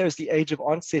see here is the age of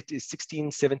onset is 16,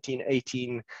 17,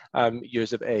 18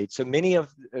 years of age. So many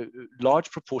of large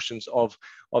proportions of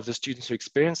the students who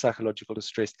experience psychological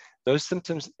distress, those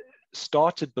symptoms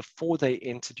started before they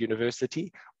entered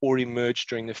university or emerged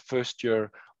during the first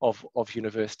year of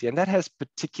university. And that has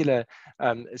particular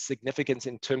significance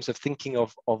in terms of thinking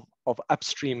of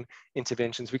upstream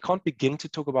interventions. We can't begin to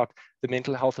talk about the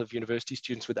mental health of university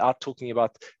students without talking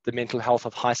about the mental health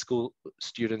of high school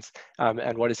students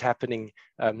and what is happening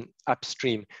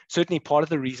upstream. Certainly part of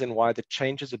the reason why the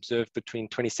changes observed between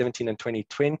 2017 and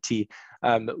 2020,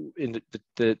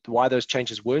 why those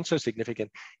changes weren't so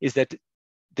significant, is that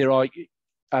there are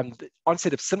the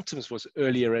onset of symptoms was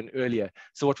earlier and earlier.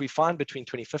 So what we find between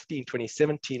 2015,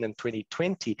 2017, and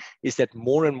 2020 is that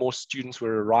more and more students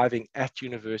were arriving at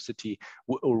university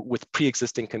with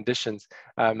pre-existing conditions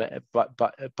by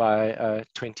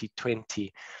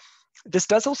 2020. This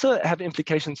does also have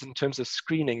implications in terms of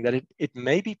screening, that it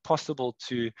may be possible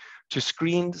to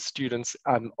screen students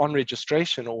on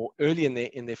registration or early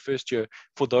in their first year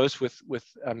for those with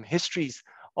histories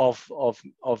of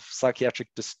psychiatric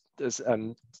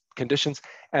conditions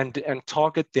and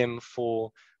target them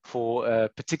for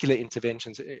particular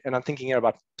interventions. And I'm thinking here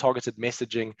about targeted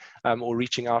messaging or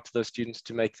reaching out to those students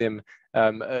to make them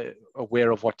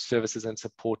aware of what services and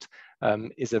support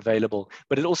is available.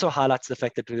 But it also highlights the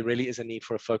fact that there really is a need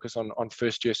for a focus on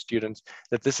first-year students,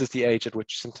 that this is the age at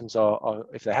which symptoms are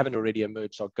if they haven't already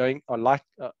emerged, are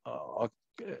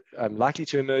likely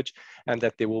to emerge, and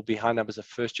that there will be high numbers of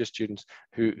first-year students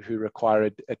who require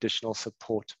additional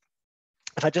support.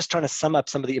 If I just try to sum up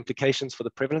some of the implications for the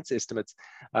prevalence estimates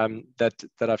that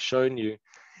I've shown you,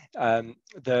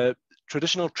 the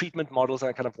traditional treatment models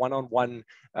and kind of one-on-one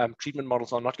treatment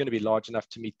models are not going to be large enough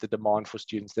to meet the demand for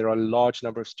students. There are a large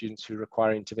number of students who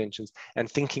require interventions, and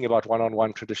thinking about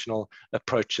one-on-one traditional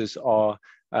approaches are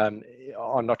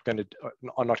not going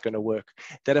to work.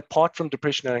 That apart from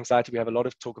depression and anxiety, we have a lot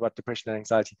of talk about depression and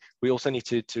anxiety. We also need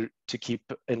to keep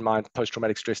in mind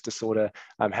post-traumatic stress disorder,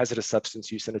 hazardous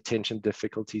substance use, and attention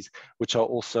difficulties, which are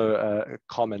also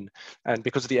common. And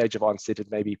because of the age of onset, it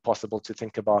may be possible to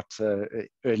think about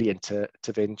early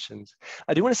interventions.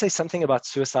 I do want to say something about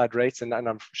suicide rates, and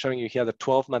I'm showing you here the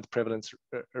 12-month prevalence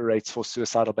rates for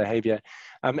suicidal behavior.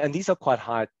 And these are quite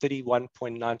high.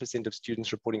 31.9% of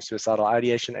students reporting suicidal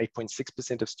ideation,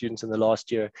 8.6% of students in the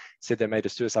last year said they made a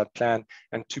suicide plan,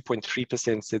 and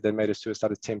 2.3% said they made a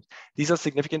suicide attempt. These are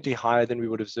significantly higher than we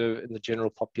would observe in the general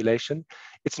population.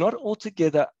 It's not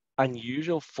altogether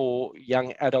unusual for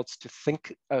young adults to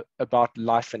think about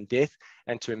life and death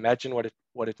and to imagine what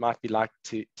it might be like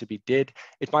to be dead.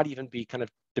 It might even be kind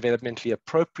of developmentally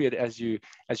appropriate as you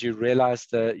realize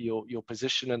your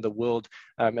position in the world,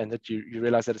 and that you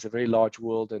realize that it's a very large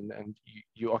world, and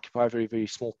you occupy a very, very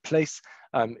small place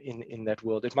in that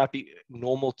world. It might be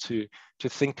normal to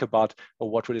think about, well,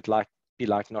 what would it be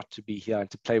like not to be here,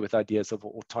 and to play with ideas of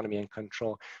autonomy and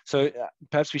control. So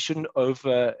perhaps we shouldn't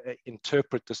over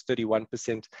interpret this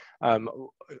 31%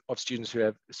 of students who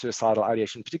have suicidal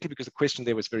ideation, particularly because the question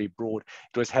there was very broad.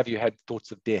 It was, have you had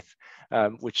thoughts of death,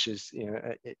 which is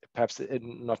perhaps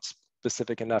not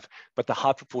specific enough, but the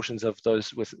high proportions of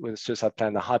those with a suicide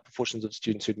plan, the high proportions of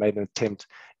students who'd made an attempt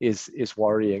is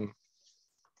worrying.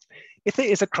 If there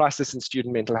is a crisis in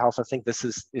student mental health, I think this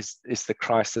is the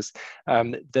crisis,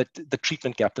 that the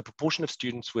treatment gap, the proportion of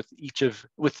students with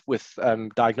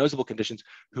diagnosable conditions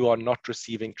who are not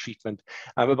receiving treatment.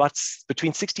 About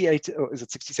between 66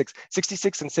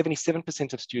 and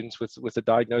 77% of students with a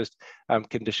diagnosed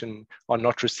condition are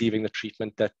not receiving the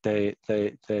treatment that they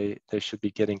should be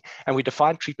getting. And we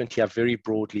define treatment here very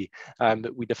broadly.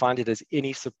 We define it as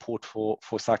any support for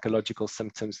psychological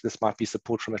symptoms. This might be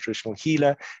support from a traditional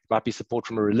healer, it might be support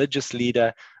from a religious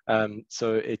leader.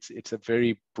 So it's a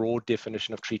very broad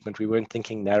definition of treatment. We weren't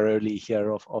thinking narrowly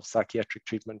here of psychiatric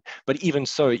treatment, but even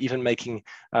so, even making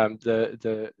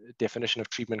the definition of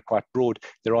treatment quite broad,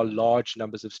 there are large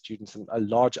numbers of students and a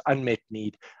large unmet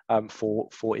need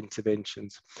for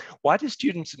interventions. Why do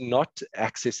students not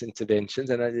access interventions?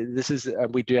 And this is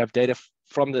we do have data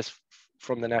from the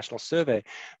national survey,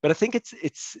 but I think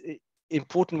it's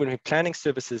important when we're planning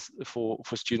services for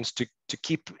students to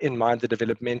keep in mind the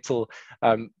developmental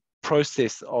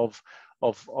process of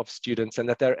students, and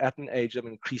that they're at an age of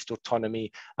increased autonomy,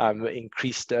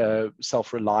 increased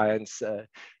self-reliance,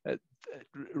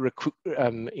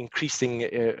 increasing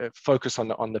focus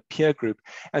on the peer group.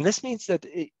 And this means that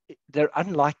they're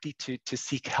unlikely to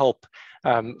seek help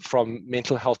from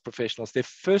mental health professionals. Their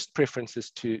first preference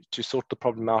is to sort the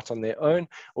problem out on their own,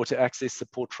 or to access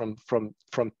support from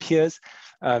peers,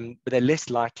 but they're less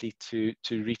likely to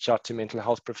reach out to mental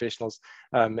health professionals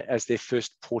as their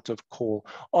first port of call.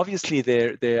 Obviously,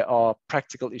 there are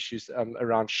practical issues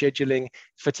around scheduling,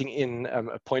 fitting in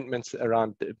appointments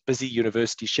around busy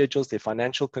university schedules, their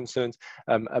financial concerns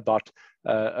about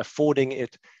affording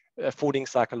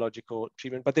psychological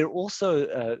treatment, but there are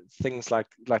also things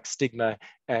like stigma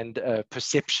and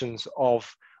perceptions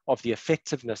of the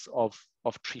effectiveness of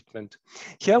treatment.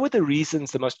 Here were the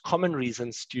reasons, the most common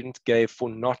reasons students gave for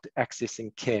not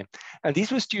accessing care. And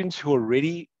these were students who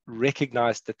already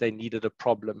recognized that they needed a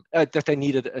problem, that they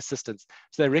needed assistance.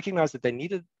 So they recognized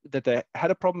that they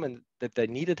had a problem and that they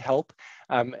needed help,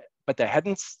 but they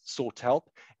hadn't sought help.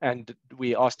 And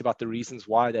we asked about the reasons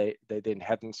why they then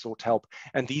hadn't sought help.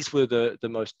 And these were the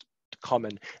most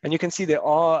common. And you can see there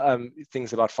are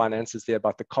things about finances there,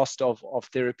 about the cost of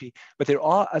therapy, but there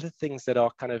are other things that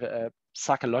are kind of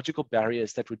psychological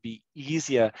barriers that would be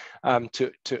easier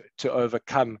to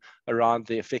overcome around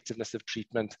the effectiveness of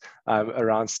treatment,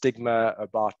 around stigma,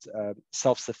 about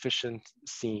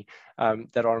self-sufficiency,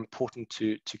 that are important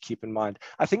to keep in mind.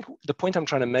 I think the point I'm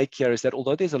trying to make here is that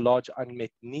although there's a large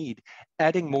unmet need,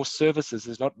 adding more services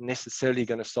is not necessarily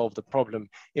going to solve the problem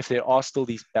if there are still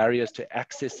these barriers to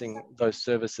accessing those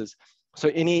services. So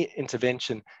any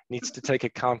intervention needs to take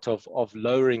account of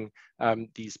lowering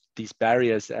these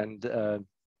barriers and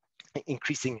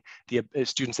increasing the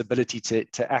students' ability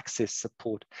to access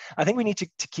support. I think we need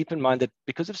to keep in mind that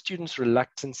because of students'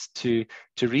 reluctance to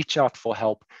reach out for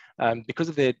help, because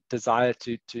of their desire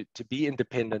to be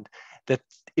independent, that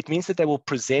it means that they will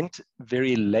present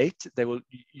very late. They will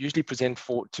usually present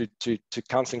to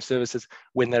counseling services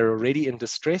when they're already in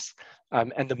distress.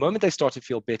 And the moment they start to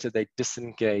feel better, they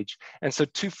disengage. And so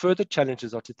two further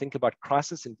challenges are to think about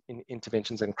crisis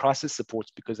interventions and crisis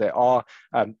supports, because they are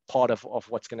part of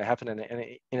what's going to happen, and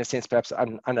in a sense, perhaps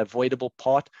an unavoidable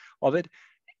part of it.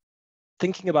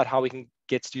 Thinking about how we can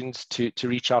get students to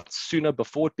reach out sooner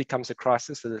before it becomes a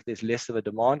crisis, so that there's less of a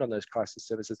demand on those crisis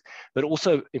services, but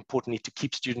also importantly to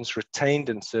keep students retained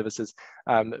in services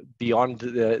beyond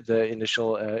the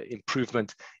initial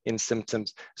improvement in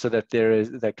symptoms, so that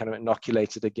they're kind of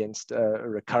inoculated against a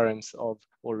recurrence of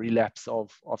or relapse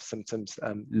of symptoms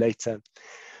later.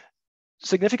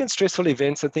 Significant stressful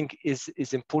events, I think, is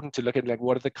important to look at, like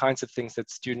what are the kinds of things that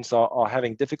students are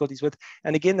having difficulties with.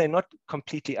 And again, they're not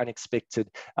completely unexpected.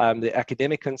 The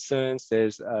academic concerns,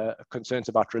 there's concerns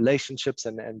about relationships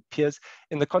and peers.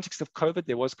 In the context of COVID,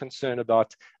 there was concern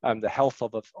about the health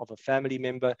of a family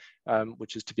member,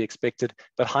 which is to be expected,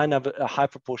 but a high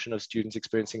proportion of students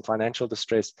experiencing financial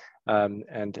distress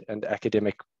and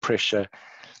academic pressure.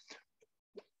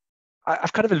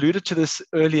 I've kind of alluded to this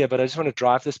earlier, but I just want to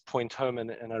drive this point home,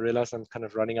 and I realize I'm kind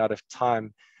of running out of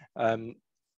time.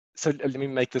 So let me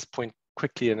make this point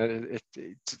quickly, and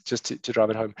just to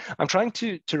drive it home. I'm trying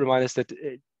to remind us that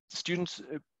students,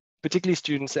 particularly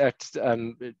students at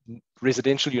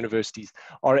residential universities,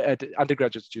 or at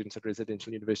undergraduate students at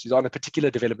residential universities, are on a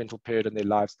particular developmental period in their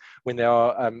lives when they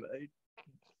are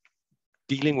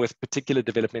dealing with particular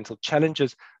developmental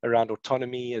challenges around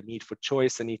autonomy, a need for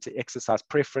choice, a need to exercise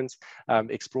preference,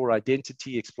 explore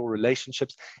identity, explore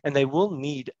relationships, and they will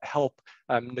need help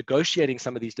negotiating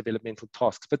some of these developmental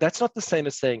tasks. But that's not the same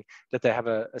as saying that they have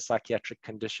a psychiatric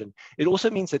condition. It also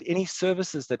means that any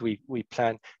services that we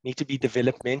plan need to be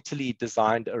developmentally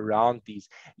designed around these.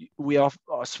 We are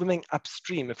swimming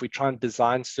upstream if we try and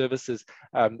design services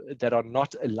that are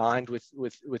not aligned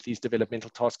with these developmental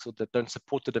tasks, or that don't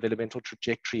support the developmental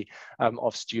trajectory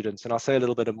of students. And I'll say a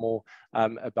little bit more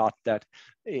about that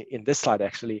in this slide,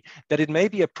 actually, that it may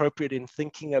be appropriate in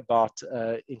thinking about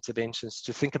interventions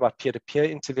to think about peer-to-peer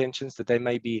interventions, that they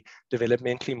may be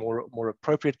developmentally more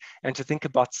appropriate, and to think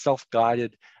about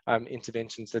self-guided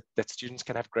interventions that students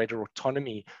can have greater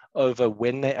autonomy over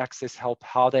when they access help,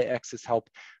 how they access help,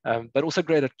 but also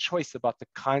greater choice about the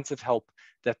kinds of help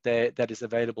that is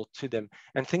available to them.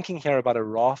 And thinking here about a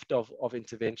raft of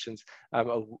interventions,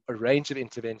 a range of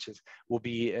interventions will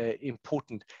be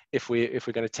important if we're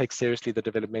going to take seriously the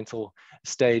developmental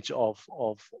stage of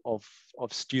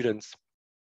students.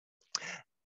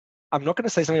 I'm not going to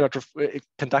say something about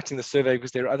conducting the survey,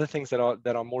 because there are other things that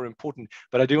are more important,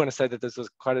 but I do want to say that this was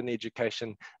quite an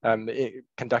education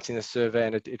conducting the survey,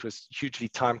 and it was hugely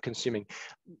time consuming.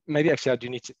 Maybe actually I do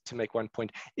need to make one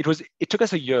point. It took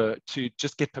us a year to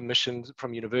just get permissions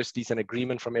from universities and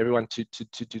agreement from everyone to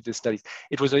do the studies.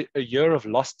 It was a year of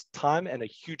lost time and a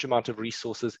huge amount of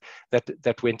resources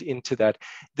that went into that.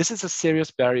 This is a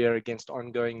serious barrier against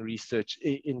ongoing research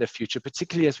in the future,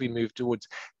 particularly as we move towards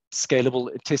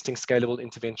testing scalable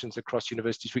interventions across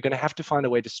universities. We're going to have to find a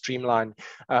way to streamline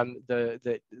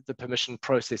the permission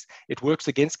process. It works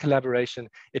against collaboration.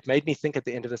 It made me think at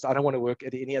the end of this, I don't want to work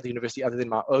at any other university other than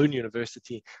my own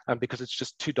university, because it's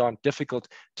just too darn difficult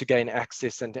to gain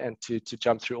access and to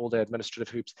jump through all the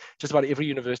administrative hoops. Just about every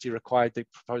university required the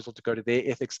proposal to go to their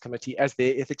ethics committee. As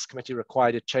their ethics committee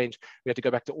required a change, we had to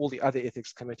go back to all the other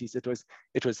ethics committees. It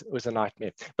was a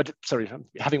nightmare. But sorry, I'm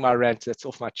having my rant, that's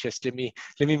off my chest. Let me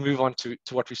move on to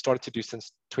what we started to do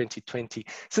since 2020.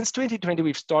 Since 2020,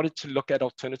 we've started to look at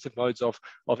alternative modes of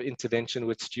intervention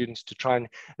with students to try and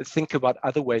think about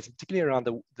other ways, particularly around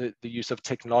the use of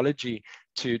technology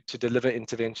to deliver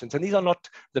interventions. And these are not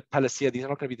the panacea. These are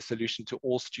not going to be the solution to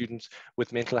all students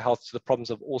with mental health, to the problems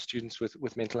of all students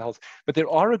with mental health. But there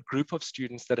are a group of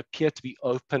students that appear to be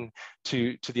open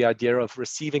to the idea of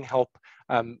receiving help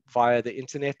via the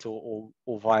internet or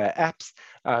via apps,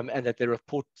 and that they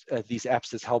report these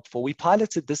apps as helpful. We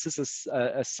piloted this as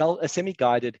a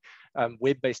semi-guided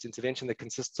web-based intervention that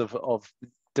consists of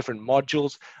different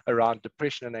modules around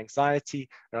depression and anxiety,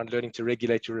 around learning to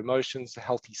regulate your emotions,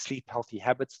 healthy sleep, healthy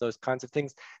habits, those kinds of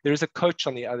things. There is a coach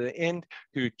on the other end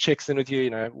who checks in with you. You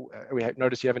know, we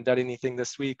noticed you haven't done anything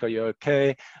this week. Are you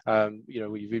okay? You know,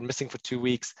 we've been missing for 2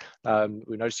 weeks.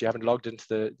 We noticed you haven't logged into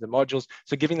the modules.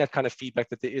 So giving that kind of feedback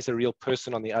that there is a real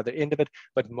person on the other end of it,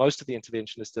 but most of the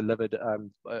intervention is delivered,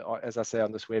 as I say,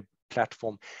 on this web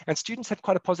platform. And students had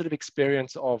quite a positive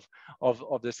experience of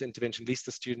this intervention, at least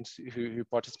the students who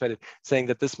participated, saying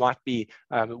that this might be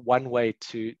one way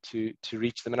to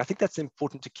reach them. And I think that's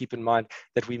important to keep in mind,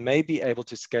 that we may be able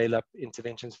to scale up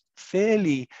interventions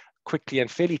fairly quickly and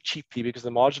fairly cheaply, because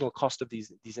the marginal cost of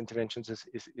these interventions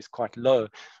is quite low,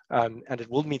 and it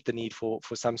will meet the need for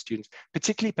some students,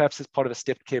 particularly perhaps as part of a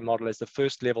stepped care model as the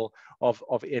first level of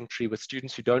entry, with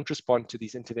students who don't respond to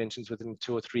these interventions within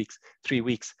 2 or 3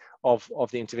 weeks of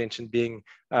the intervention being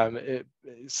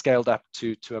scaled up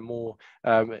to a more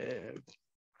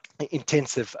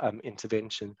intensive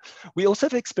intervention. We also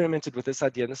have experimented with this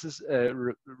idea, and this is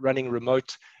running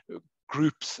remote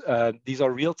groups. These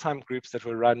are real-time groups that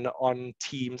were run on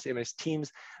Teams, MS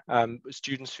Teams,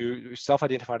 students who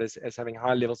self-identified as having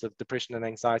high levels of depression and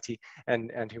anxiety,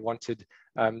 and who wanted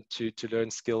to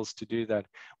learn skills to do that.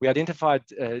 We identified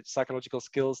psychological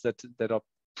skills that are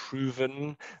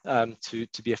proven to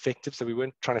be effective. So we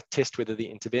weren't trying to test whether the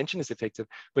intervention is effective,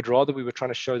 but rather we were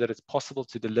trying to show that it's possible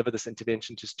to deliver this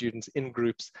intervention to students in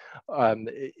groups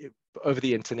over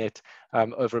the internet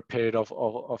over a period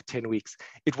of 10 weeks.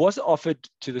 It was offered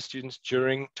to the students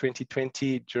during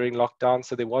 2020, during lockdown.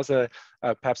 So there was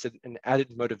perhaps an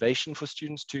added motivation for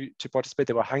students to participate.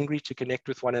 They were hungry to connect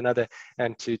with one another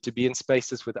and to be in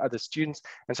spaces with other students.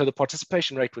 And so the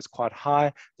participation rate was quite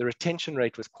high. The retention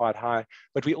rate was quite high.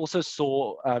 But we also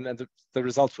saw, and the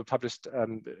results were published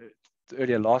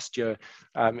earlier last year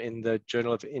in the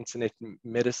Journal of Internet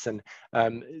Medicine,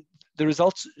 the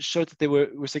results showed that there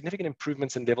were significant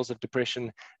improvements in levels of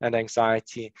depression and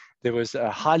anxiety. There was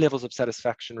high levels of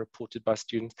satisfaction reported by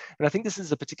students. And I think this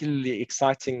is a particularly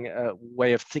exciting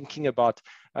way of thinking about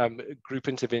group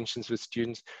interventions with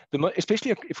students,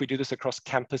 especially if we do this across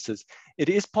campuses. It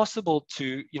is possible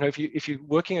to, you know, if you're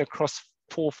working across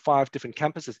 4 or 5 different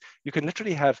campuses, you can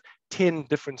literally have 10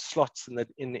 different slots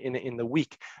in the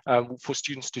week for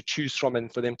students to choose from,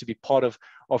 and for them to be part of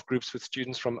groups with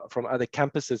students from other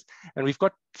campuses. And we've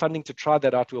got funding to try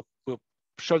that out. We'll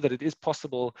show that it is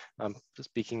possible.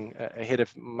 Speaking ahead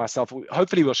of myself,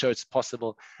 hopefully we'll show it's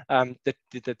possible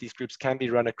that these groups can be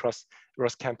run across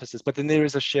campuses. But then there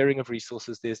is a sharing of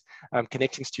resources. There's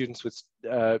connecting students with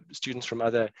students from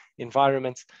other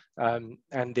environments, and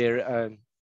there's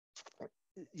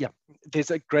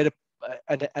a greater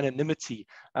anonymity.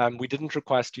 We didn't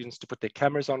require students to put their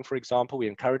cameras on, for example. We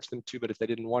encouraged them to, but if they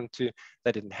didn't want to,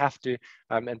 they didn't have to.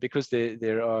 And because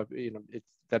there are, you know,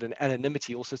 that an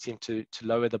anonymity also seemed to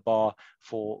lower the bar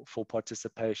for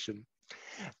participation.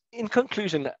 In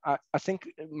conclusion, I think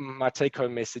my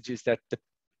take-home message is that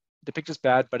the picture's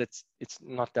bad, but it's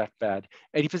not that bad.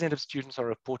 80% of students are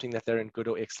reporting that they're in good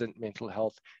or excellent mental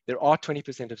health. There are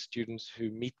 20% of students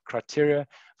who meet criteria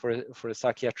for a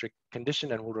psychiatric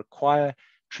condition and will require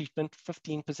treatment.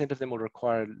 15% of them will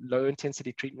require low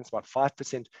intensity treatments. About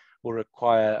 5% will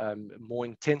require more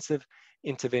intensive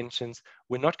interventions.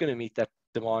 We're not going to meet that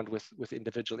demand with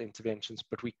individual interventions,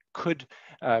 but we could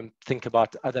think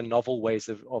about other novel ways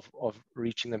of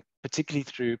reaching them, particularly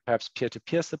through perhaps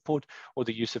peer-to-peer support or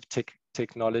the use of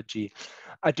technology.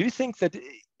 I do think that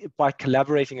by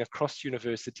collaborating across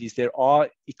universities, there are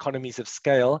economies of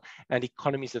scale and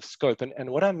economies of scope. And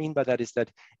what I mean by that is that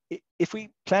if we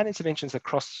plan interventions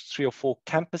across 3 or 4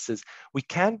 campuses, we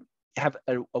can have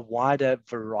a wider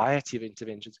variety of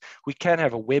interventions. We can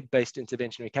have a web-based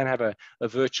intervention. We can have a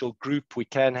virtual group. We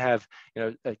can have, you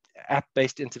know,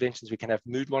 app-based interventions. We can have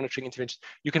mood monitoring interventions.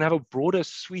 You can have a broader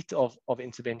suite of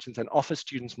interventions and offer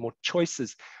students more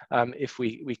choices if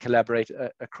we collaborate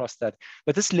across that.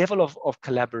 But this level of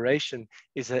collaboration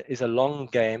is a long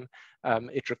game.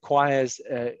 It requires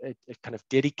a kind of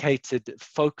dedicated,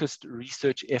 focused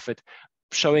research effort,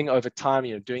 showing over time,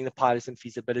 you know, doing the pilots and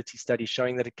feasibility study,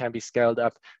 showing that it can be scaled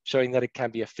up, showing that it can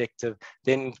be effective,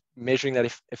 then measuring that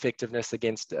effectiveness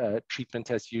against treatment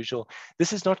as usual.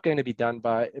 This is not going to be done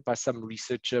by some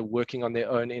researcher working on their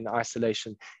own in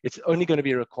isolation. It's only going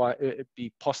to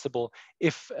be possible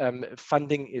if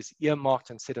funding is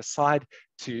earmarked and set aside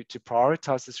to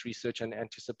prioritize this research and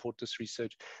to support this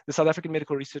research. The South African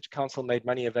Medical Research Council made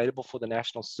money available for the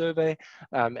national survey,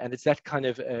 and it's that kind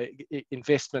of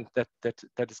investment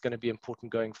that is going to be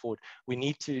important going forward. We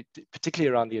need to,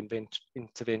 particularly around the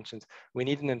interventions, we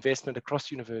need an investment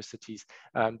across universities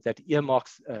that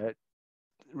earmarks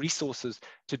resources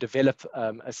to develop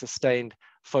a sustained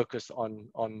focus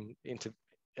on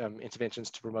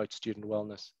interventions to promote student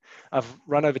wellness. I've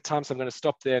run over time, so I'm going to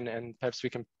stop there, and perhaps we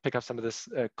can pick up some of this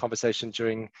conversation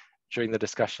during the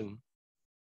discussion.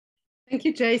 Thank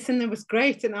you, Jason. That was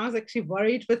great. And I was actually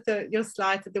worried with your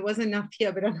slide that there wasn't enough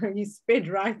here, but I know you sped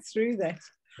right through that.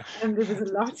 There was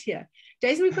a lot here.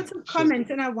 Jason, we've got some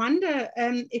comments, and I wonder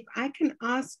if I can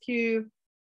ask you,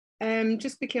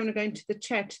 just quickly, I'm going to go into the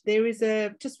chat. There is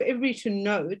just for everybody to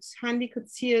note, Handy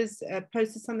Kutsias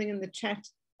posted something in the chat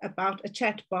about a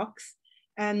chat box.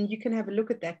 You can have a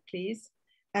look at that, please.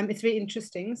 It's very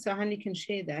interesting, so Handy can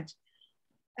share that.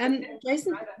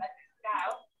 Jason,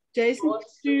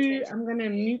 I'm going to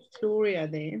mute Gloria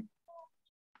there.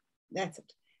 That's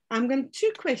it. I'm going to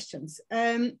 2 questions.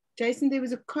 Jason, there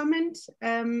was a comment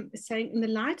saying, in the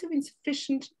light of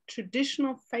insufficient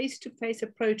traditional face-to-face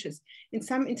approaches in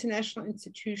some international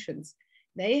institutions,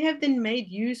 they have then made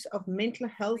use of mental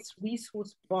health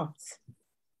resource bots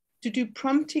to do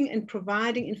prompting and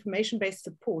providing information-based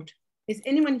support. Is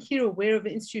anyone here aware of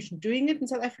an institution doing it in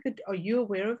South Africa? Are you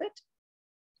aware of it?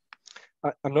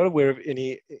 I'm not aware of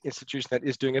any institution that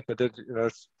is doing it, but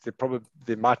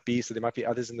there might be, so there might be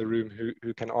others in the room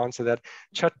who can answer that.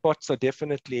 Chatbots are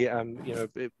definitely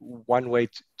one way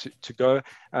to go.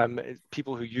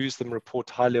 People who use them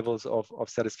report high levels of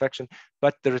satisfaction,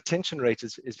 but the retention rate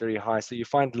is very high. So you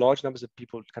find large numbers of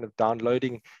people kind of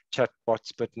downloading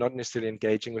chatbots, but not necessarily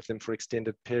engaging with them for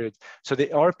extended periods. So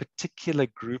there are a particular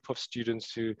group of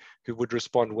students who would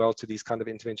respond well to these kind of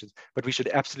interventions, but we should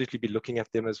absolutely be looking at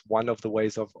them as one of the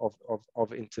ways of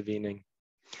intervening.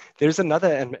 There's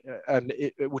another,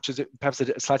 which is perhaps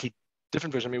a slightly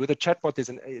different version. I mean, with a chatbot,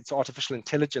 it's artificial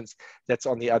intelligence that's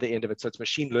on the other end of it. So it's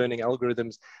machine learning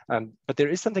algorithms, but there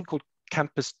is something called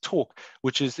campus talk,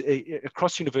 which is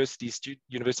across universities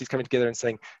coming together and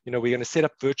saying, we're going to set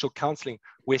up virtual counseling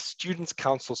where students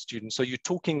counsel students. So you're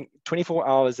talking 24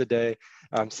 hours a day,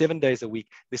 7 days a week.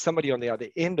 There's somebody on the other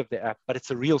end of the app, but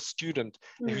it's a real student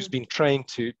who's been trained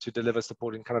to deliver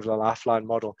support in kind of a lifeline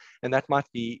model. And that might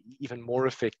be even more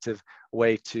effective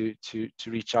way to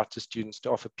reach out to students,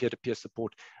 to offer peer-to-peer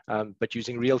support, but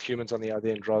using real humans on the other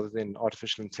end rather than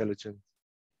artificial intelligence.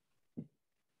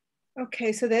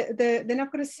 Okay, so then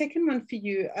I've got a second one for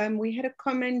you. We had a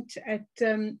comment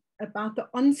about the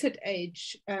onset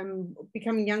age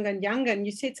becoming younger and younger, and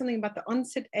you said something about the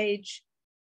onset age.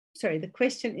 Sorry, the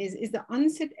question is the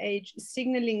onset age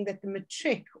signaling that the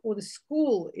matric or the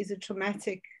school is a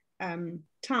traumatic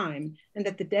time, and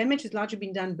that the damage has largely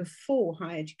been done before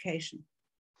higher education?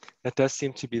 That does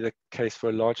seem to be the case for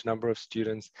a large number of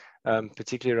students,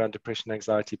 particularly around depression,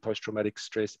 anxiety, post-traumatic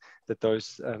stress, that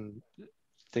those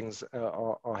things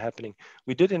are happening.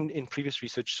 We did in previous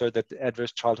research show that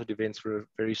adverse childhood events were a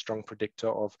very strong predictor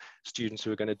of students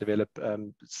who are going to develop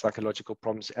psychological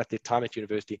problems at their time at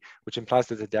university, which implies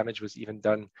that the damage was even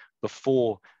done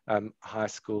before high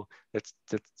school, that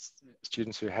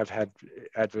students who have had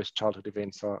adverse childhood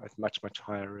events are at much, much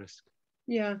higher risk.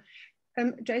 Yeah.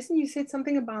 Jason, you said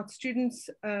something about students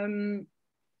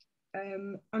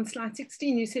on slide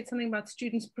 16, you said something about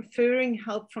students preferring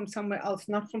help from somewhere else,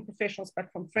 not from professionals, but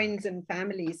from friends and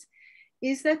families.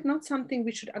 Is that not something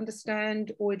we should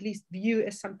understand or at least view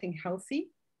as something healthy?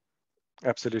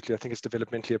 Absolutely. I think it's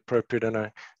developmentally appropriate. And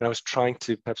I was trying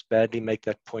to perhaps badly make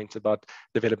that point about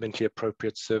developmentally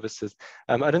appropriate services.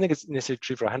 I don't think it's necessarily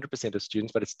true for 100% of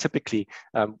students, but it's typically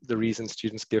the reason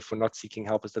students give for not seeking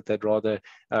help is that they'd rather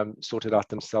sort it out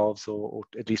themselves, or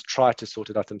at least try to sort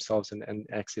it out themselves and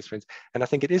access friends. And I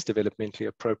think it is developmentally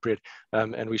appropriate.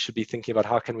 And we should be thinking about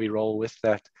how can we roll with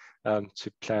that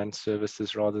to plan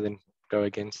services rather than go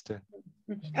against it.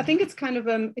 I think it's kind of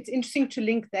it's interesting to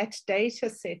link that data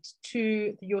set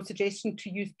to your suggestion to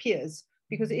use peers,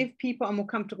 because if people are more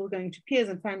comfortable going to peers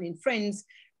and family and friends,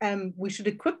 we should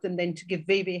equip them then to give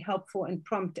very, very helpful and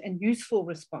prompt and useful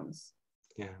response.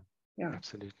 Yeah,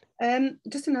 absolutely.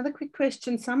 Just another quick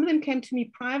question. Some of them came to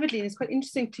me privately, and it's quite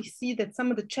interesting to see that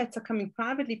some of the chats are coming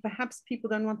privately. Perhaps people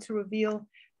don't want to reveal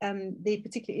their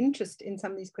particular interest in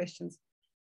some of these questions.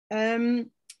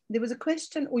 There was a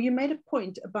question, or you made a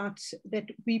point about that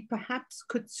we perhaps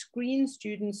could screen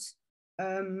students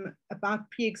about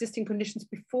pre-existing conditions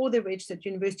before they register at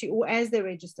university or as they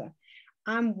register.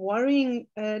 I'm worrying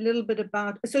a little bit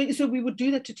about, so we would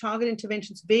do that to target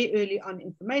interventions very early on,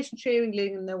 information sharing,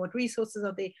 letting them know what resources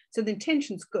are there. So the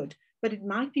intention's good, but it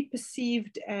might be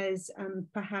perceived as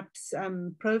perhaps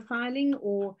profiling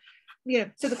or,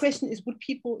 so the question is, would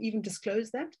people even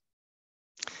disclose that?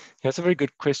 Yeah, that's a very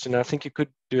good question. I think you could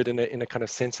do it in a kind of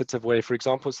sensitive way. For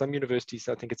example, some universities,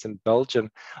 I think it's in Belgium,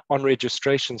 on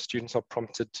registration, students are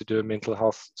prompted to do a mental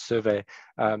health survey,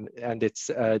 and it's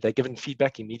they're given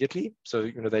feedback immediately. So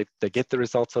they get the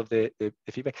results of their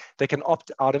feedback. They can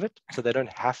opt out of it, so they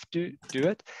don't have to do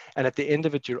it. And at the end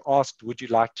of it, you're asked, would you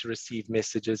like to receive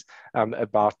messages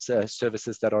about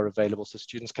services that are available? So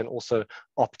students can also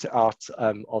opt out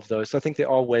of those. So I think there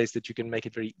are ways that you can make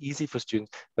it very easy for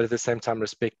students, but at the same time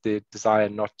respect their desire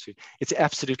not to. It's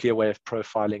absolutely a way of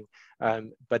profiling,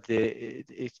 but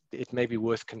it may be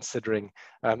worth considering.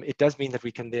 It does mean that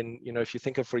we can then, if you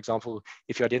think of, for example,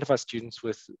 if you identify students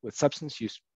with substance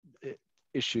use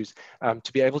issues,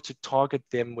 to be able to target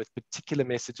them with particular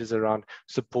messages around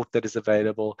support that is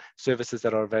available, services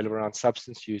that are available around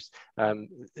substance use,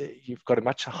 you've got a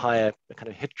much higher kind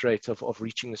of hit rate of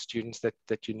reaching the students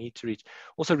that you need to reach.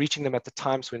 Also reaching them at the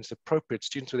times when it's appropriate.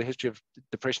 Students with a history of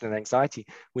depression and anxiety,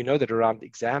 we know that around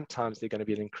exam times, there's going to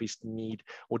be an increased need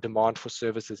or demand for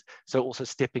services. So also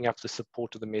stepping up the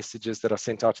support of the messages that are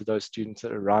sent out to those students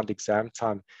around exam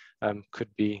time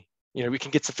could be, we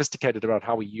can get sophisticated about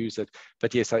how we use it,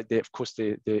 but yes, of course,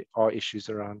 there are issues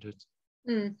around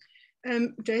it.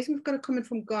 Jason, we've got a comment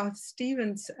from Garth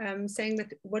Stevens saying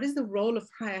that what is the role of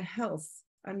higher health?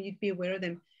 You'd be aware of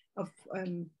them, of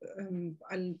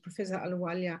Professor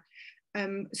Aluwalia.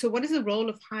 So what is the role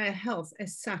of higher health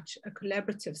as such a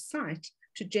collaborative site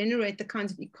to generate the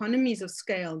kinds of economies of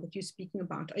scale that you're speaking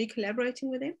about? Are you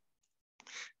collaborating with them?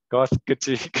 Garth, good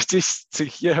to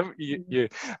hear you.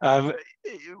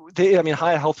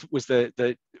 Higher Health was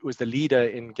the leader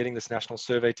in getting this national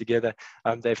survey together.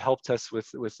 They've helped us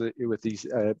with these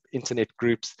internet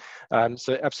groups.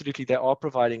 So absolutely, they are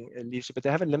providing leadership, but they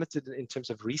have it limited in terms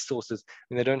of resources.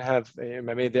 And they don't have.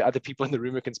 Maybe there are other people in the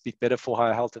room who can speak better for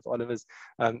Higher Health if Oliver's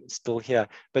still here.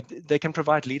 But they can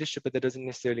provide leadership, but that doesn't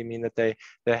necessarily mean that they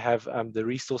have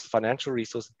the financial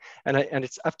resources. And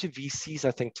it's up to VCs,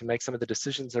 I think, to make some of the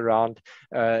decisions around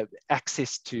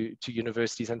access to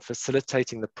universities and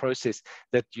facilitating the process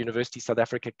that University South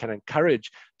Africa can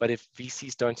encourage. But if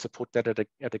VCs don't support that at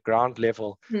a ground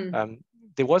level,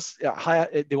 there was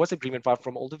agreement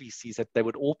from all the VCs that they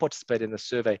would all participate in the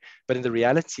survey. But in the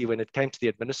reality, when it came to the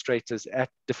administrators at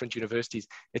different universities,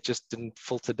 it just didn't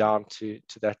filter down to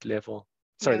that level.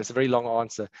 Sorry, that's a very long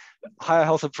answer. Higher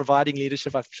Health are providing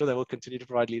leadership. I'm sure they will continue to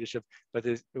provide leadership, but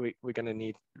we're going to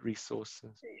need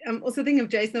resources. I'm also thinking of,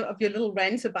 Jason, of your little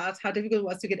rant about how difficult it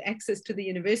was to get access to the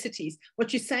universities.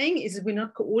 What you're saying is we're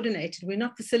not coordinated. We're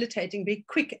not facilitating very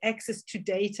quick access to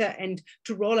data and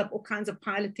to roll up all kinds of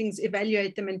pilot things,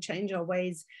 evaluate them and change our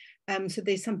ways. So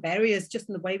there's some barriers just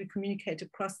in the way we communicate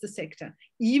across the sector,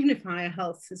 even if Higher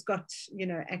Health has got,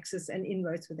 access and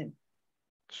inroads with them.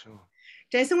 Sure.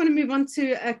 Jason, I want to move on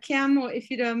to Keamo,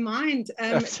 if you don't mind.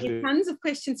 There's tons of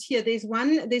questions here. There's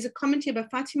a comment here by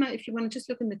Fatima, if you want to just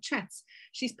look in the chats.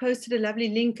 She's posted a lovely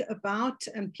link about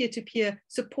peer-to-peer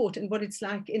support and what it's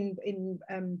like in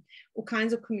all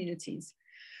kinds of communities.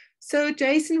 So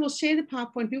Jason will share the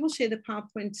PowerPoint. We will share the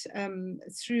PowerPoint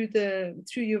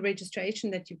through your registration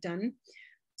that you've done.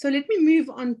 So let me move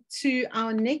on to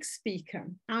our next speaker.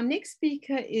 Our next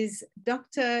speaker is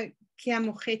Dr.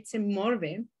 Keamogetse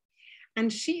Morwe.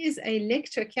 And she is a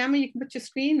lecturer. Keamo, you can put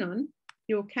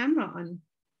your camera on.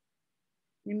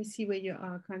 Let me see where you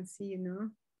are. I can't see you now.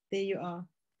 There you are.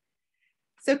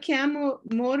 So Keamo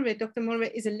Morwe, Dr.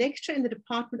 Morwe, is a lecturer in the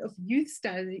Department of Youth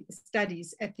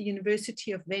Studies at the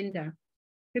University of Venda.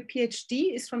 Her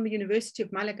PhD is from the University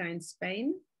of Malaga in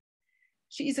Spain.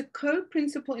 She is a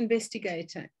co-principal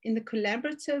investigator in the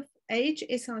collaborative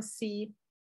SAMRC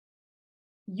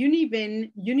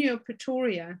Unio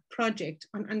Pretoria project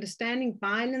on understanding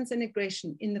violence and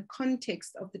aggression in the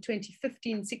context of the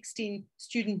 2015-16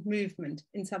 student movement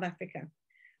in South Africa,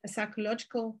 a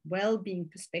psychological well-being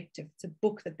perspective. It's a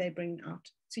book that they bring out.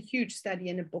 It's a huge study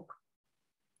and a book.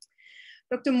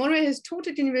 Dr. Morwe has taught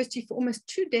at university for almost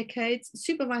 2 decades,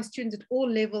 supervised students at all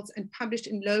levels, and published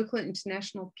in local and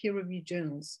international peer-reviewed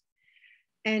journals.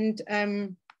 And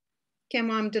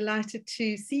Keamo, I'm delighted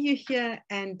to see you here,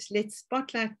 and let's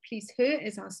spotlight, please, her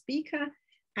as our speaker,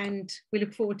 and we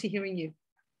look forward to hearing you.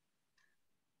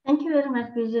 Thank you very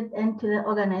much, Bridget, and to the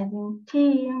organizing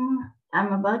team.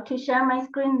 I'm about to share my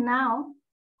screen now.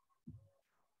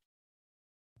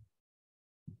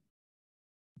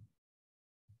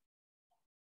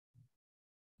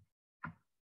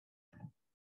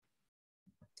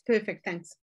 perfect.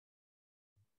 Thanks.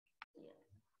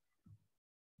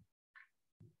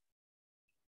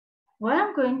 What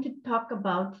I'm going to talk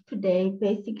about today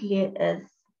basically is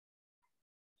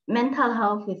mental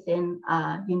health within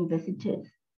universities.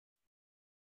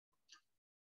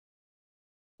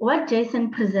 What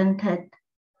Jason presented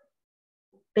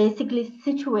basically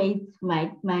situates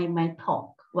my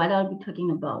talk, what I'll be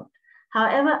talking about.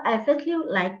 However, I firstly would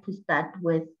like to start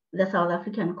with the South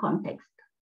African context.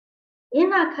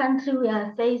 In our country, we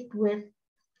are faced with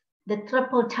the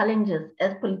triple challenges,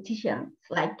 as politicians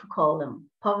like to call them: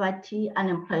 poverty,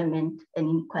 unemployment, and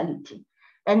inequality.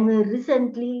 And we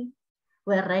recently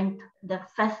were ranked the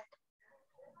first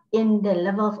in the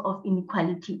levels of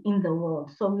inequality in the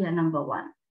world. So we are number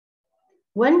one.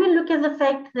 When we look at the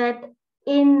fact that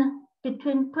in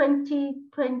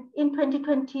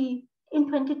 2020,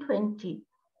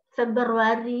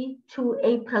 February to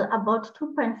April, about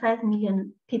 2.5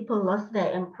 million people lost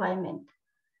their employment.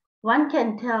 One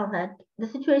can tell that the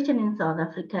situation in South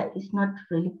Africa is not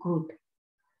really good.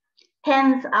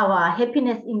 Hence, our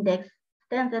happiness index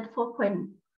stands at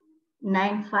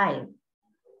 4.95,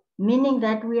 meaning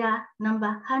that we are number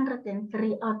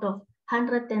 103 out of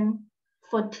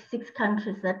 146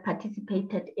 countries that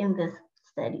participated in this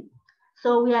study.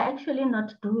 So we are actually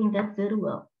not doing that very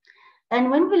well. And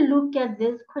when we look at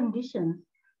these conditions,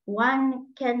 one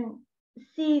can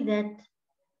see that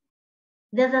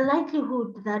there's a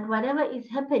likelihood that whatever is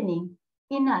happening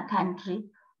in our country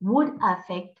would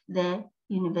affect the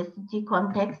university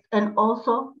context and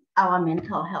also our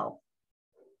mental health.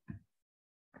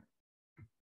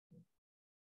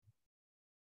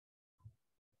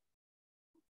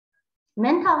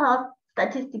 Mental health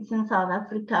statistics in South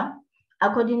Africa,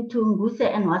 according to Nguse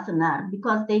and Wassenaar,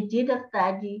 because they did a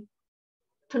study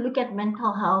to look at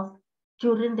mental health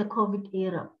during the COVID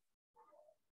era,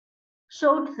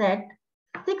 showed that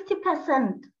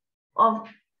 60% of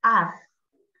us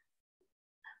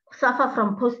suffer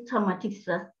from post-traumatic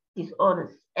stress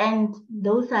disorders, and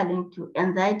those are linked to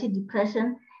anxiety,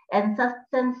 depression, and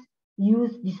substance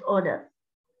use disorders.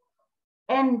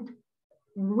 And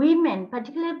women,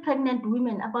 particularly pregnant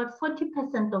women, about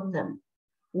 40% of them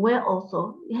were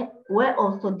also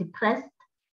depressed,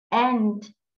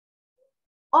 and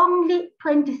only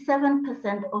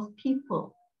 27% of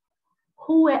people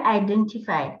who were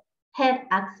identified had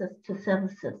access to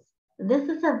services. This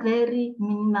is a very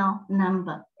minimal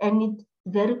number, and it's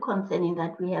very concerning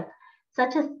that we have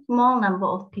such a small number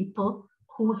of people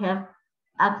who have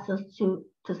access to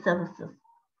services.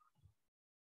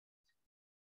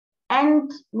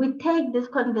 And we take this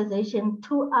conversation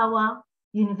to our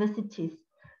universities,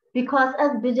 because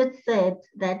as Bridget said,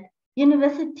 that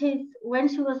universities, when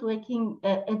she was working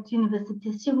at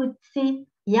universities, she would see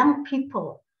young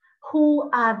people who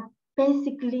are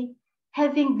basically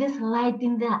having this light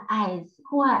in their eyes,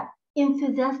 who are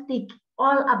enthusiastic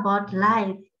all about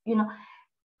life, you know,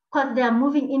 because they are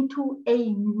moving into a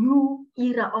new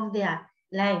era of their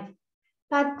life.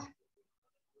 But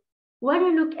when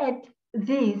you look at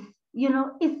this, you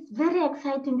know, it's very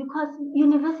exciting because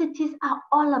universities are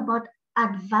all about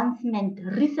advancement,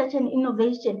 research and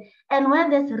innovation. And where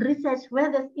there's research,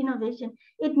 where there's innovation,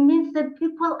 it means that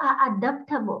people are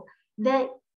adaptable. There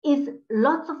is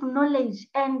lots of knowledge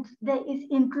and there is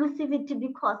inclusivity,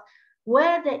 because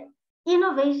where the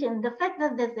innovation, the fact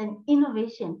that there's an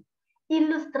innovation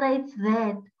illustrates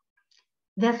that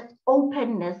there's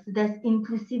openness, there's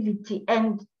inclusivity,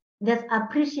 and there's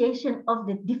appreciation of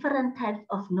the different types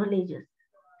of knowledges.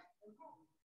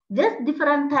 These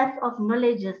different types of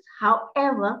knowledges,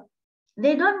 however,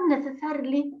 they don't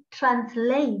necessarily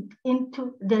translate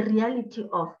into the reality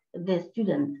of the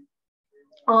students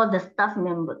or the staff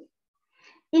members,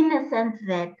 in a sense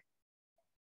that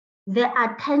there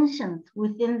are tensions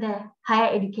within the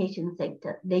higher education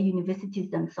sector, the universities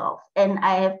themselves. And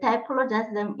I have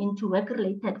typologized them into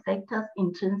work-related factors,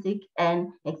 intrinsic and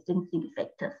extrinsic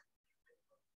factors.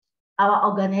 Our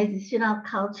organizational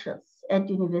cultures at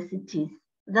universities,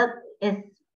 that is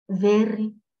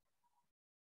very,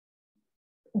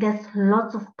 there's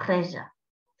lots of pressure,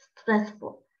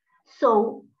 stressful.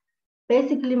 So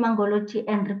basically Mangolochi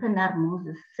and Ripenar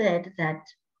Moses said that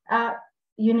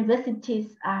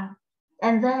universities are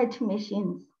anxiety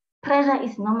machines. Pressure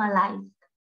is normalized.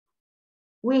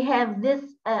 We have this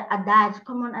adage,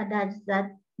 common adage,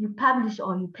 that you publish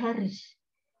or you perish,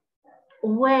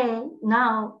 where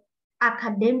now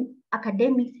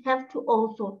academics have to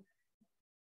also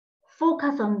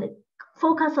focus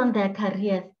on their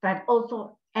careers, but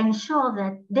also ensure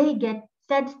that they get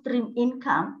third stream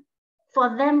income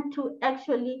for them to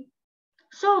actually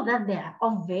show that they are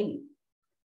of value.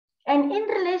 And in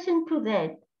relation to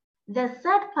that, the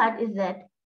sad part is that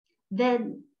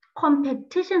the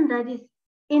competition that is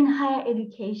in higher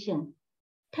education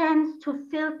tends to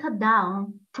filter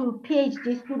down to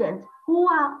PhD students who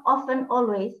are often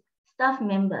always staff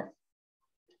members.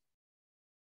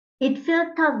 It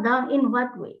filters down in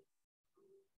what way?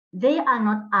 They are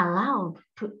not allowed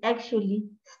to actually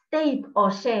state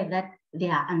or share that they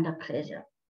are under pressure.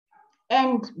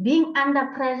 And being under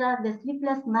pressure, the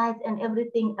sleepless nights and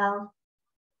everything else,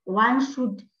 one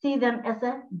should see them as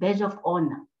a badge of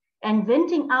honor. And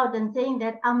venting out and saying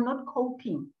that I'm not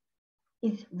coping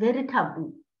is very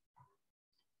taboo.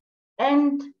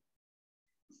 And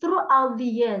throughout the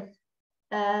years,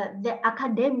 the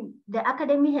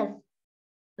academy has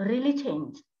really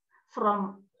changed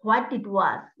from what it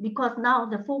was, because now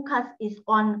the focus is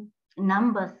on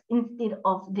numbers instead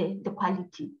of the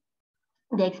quality,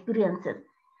 the experiences.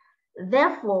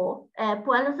 Therefore,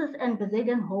 Pualasis and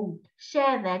Bezuidenhout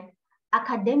share that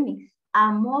academics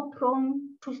are more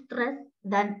prone to stress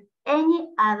than any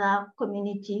other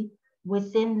community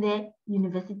within the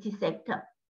university sector.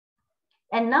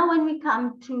 And now when we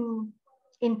come to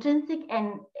intrinsic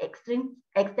and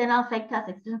external factors,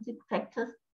 extrinsic factors,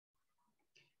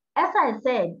 as I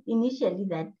said initially,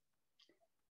 that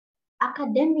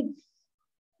academics,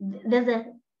 there's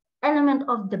an element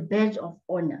of the badge of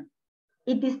honor.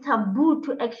 It is taboo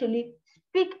to actually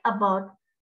speak about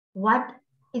what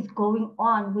is going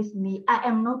on with me. I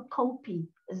am not coping.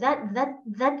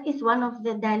 That is one of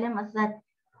the dilemmas that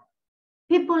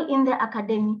people in the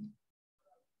academy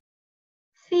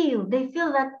feel. They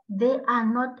feel that they are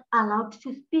not allowed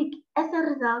to speak. As a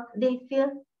result, they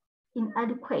feel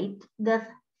inadequate. There's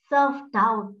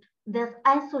self-doubt, there's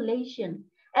isolation.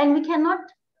 And we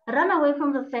cannot run away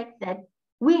from the fact that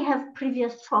we have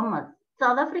previous traumas.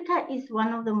 South Africa is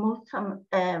one of the most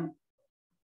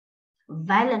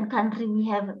violent countries. We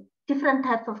have different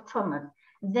types of traumas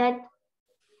that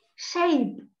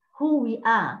shape who we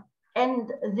are. And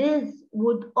this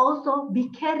would also be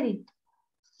carried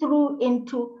through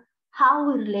into how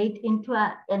we relate into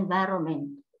our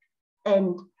environment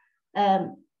and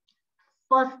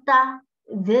foster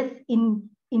this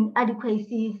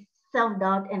inadequacies,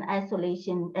 self-doubt and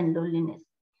isolation and loneliness.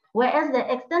 Whereas the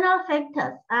external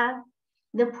factors are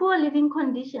the poor living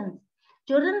conditions.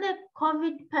 During the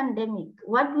COVID pandemic,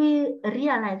 what we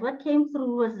realized, what came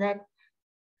through was that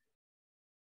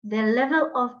the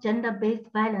level of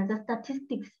gender-based violence, the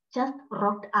statistics just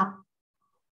rocked up.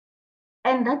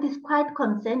 And that is quite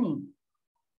concerning.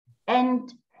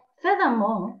 And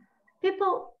furthermore,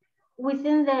 people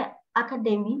within the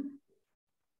academy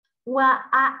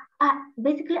are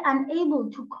basically unable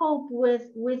to cope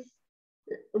with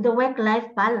the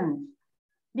work-life balance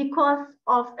because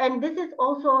of, and this is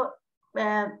also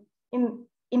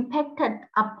impacted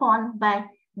upon by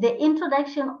the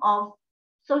introduction of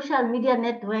social media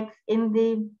networks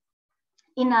in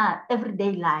our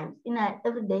everyday lives, in our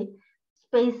everyday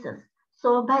spaces.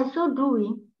 So by so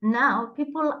doing, now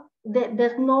people,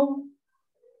 there's no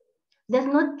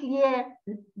clear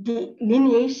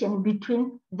delineation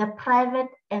between the private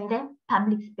and the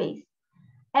public space.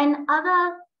 And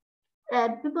other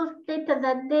people stated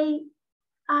that they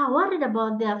are worried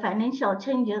about their financial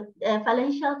challenges,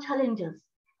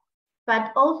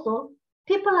 but also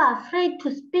people are afraid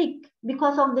to speak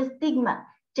because of the stigma.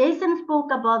 Jason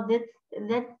spoke about that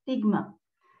stigma.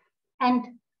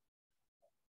 And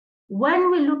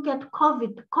when we look at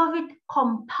COVID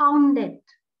compounded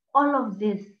all of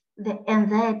this, the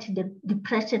anxiety, the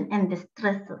depression, and the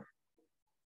stresses.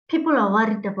 People are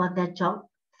worried about their job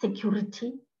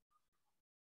security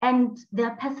and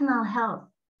their personal health.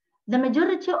 The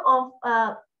majority of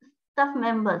staff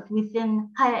members within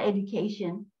higher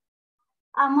education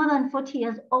are more than 40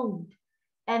 years old,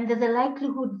 and there's a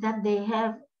likelihood that they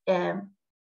have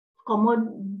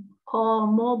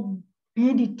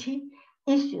comorbidity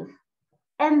issues.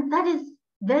 And that was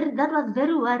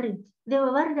very worried. They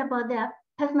were worried about their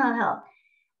personal health.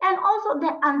 And also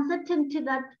the uncertainty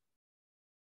that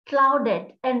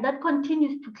clouded and that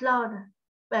continues to cloud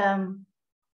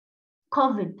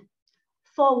COVID.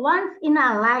 For once in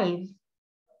our lives,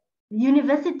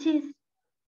 universities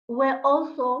were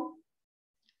also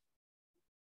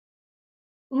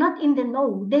not in the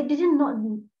know. They didn't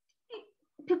know,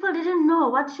 people didn't know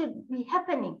what should be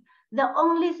happening. The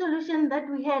only solution that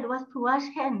we had was to wash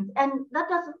hands. And that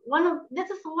was this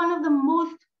is one of the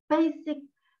most basic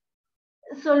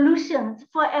solutions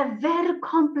for a very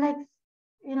complex,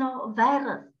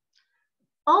 virus.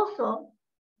 Also,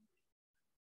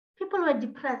 people were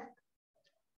depressed.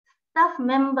 Staff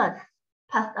members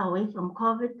passed away from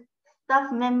COVID.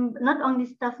 Not only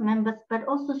staff members, but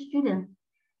also students.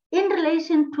 in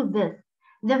relation to this,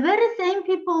 the very same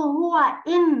people who are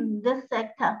in this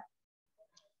sector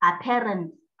are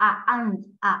parents, are aunts,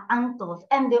 are uncles,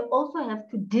 and they also have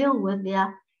to deal with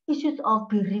their issues of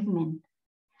bereavement.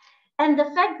 And the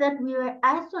fact that we were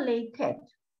isolated,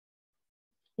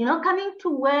 you know, coming to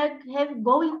work,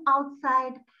 going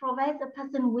outside provides a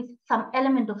person with some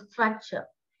element of structure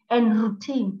and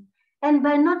routine. And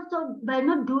by not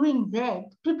doing that,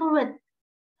 people were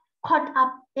caught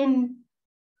up in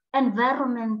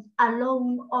environments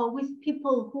alone or with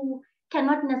people who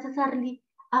cannot necessarily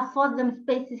afford them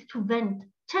spaces to vent.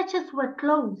 Churches were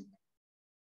closed.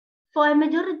 For a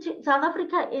majority, South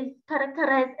Africa is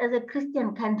characterized as a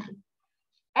Christian country.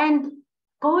 And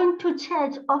going to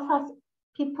church offers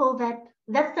people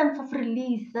that sense of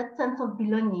release, that sense of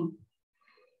belonging.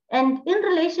 And in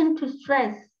relation to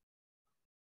stress,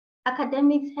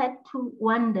 academics had to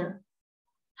wonder,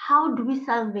 how do we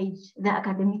salvage the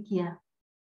academic year?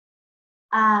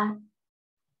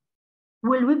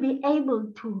 Will we be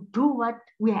able to do what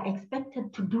we are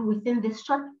expected to do within this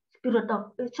short period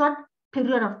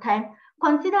of time,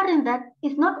 considering that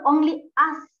it's not only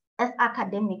us as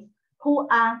academics who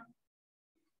are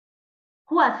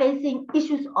facing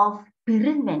issues of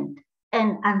bereavement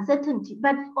and uncertainty,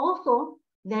 but also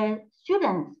the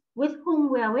students with whom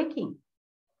we are working.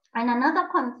 And another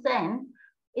concern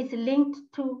is linked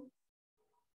to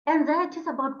anxieties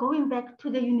about going back to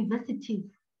the universities.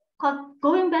 Because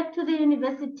going back to the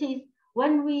universities,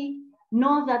 when we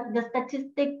know that the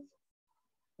statistics,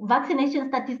 vaccination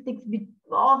statistics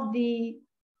of the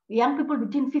young people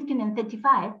between 15 and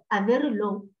 35 are very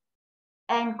low,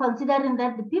 and considering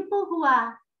that the people who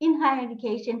are in higher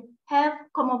education have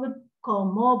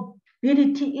comorbidity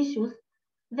issues,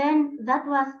 then that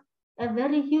was a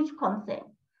very huge concern.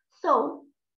 So,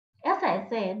 as I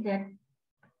said, that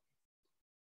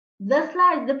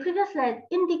the previous slides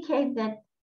indicate that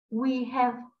we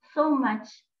have so much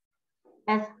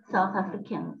as South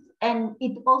Africans, and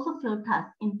it also filters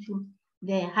into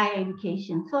the higher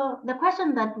education. So the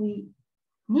question that we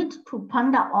need to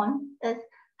ponder on is,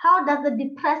 how does the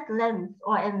depressed lens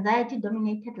or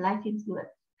anxiety-dominated life influence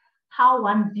how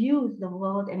one views the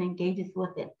world and engages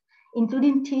with it,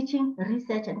 including teaching,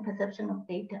 research, and perception of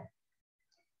data?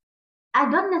 I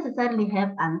don't necessarily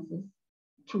have answers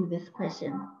to this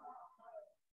question,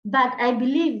 but I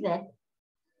believe that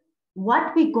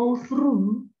what we go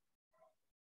through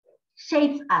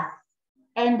shapes us,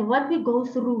 and what we go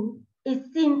through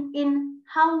is seen in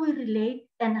how we relate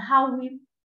and how we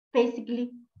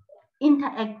basically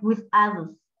interact with others.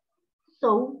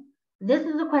 So this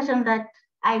is a question that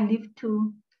I leave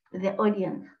to the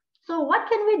audience. So what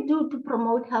can we do to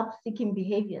promote help-seeking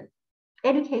behaviors?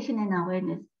 Education and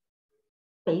awareness,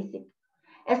 basic.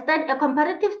 A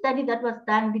comparative study that was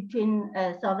done between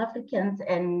South Africans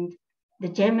and the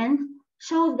Germans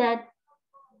showed that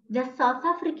the South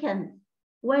Africans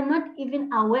were not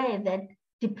even aware that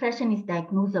depression is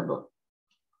diagnosable.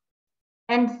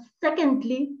 And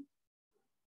secondly,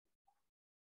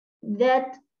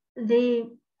 that there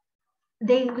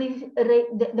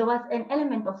was an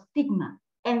element of stigma.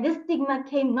 And this stigma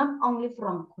came not only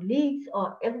from colleagues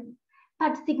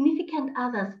but significant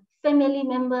others, family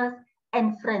members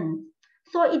and friends.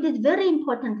 So it is very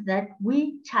important that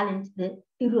we challenge the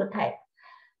stereotype.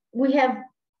 We have,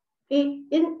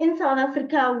 in South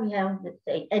Africa, we have, let's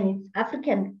say, and it's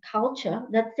African culture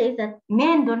that says that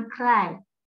men don't cry.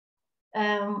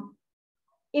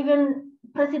 Even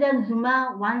President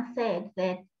Zuma once said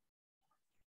that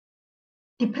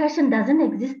depression doesn't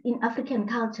exist in African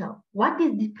culture. What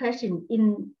is depression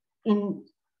in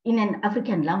an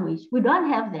African language? We don't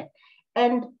have that.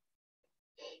 And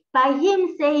by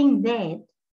him saying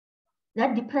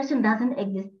that depression doesn't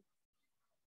exist,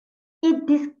 it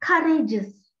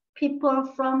discourages people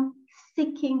from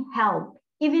seeking help,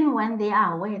 even when they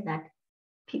are aware that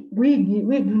we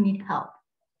do need help.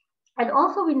 And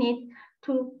also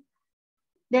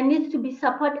there needs to be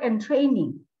support and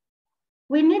training.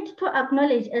 We need to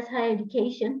acknowledge as higher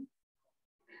education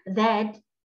that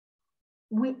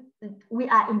we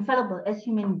are infallible as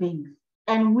human beings,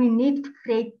 and we need to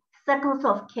create circles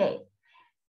of care,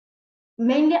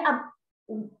 mainly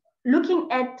looking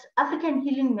at African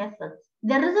healing methods.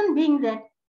 The reason being that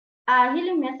our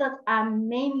healing methods are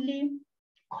mainly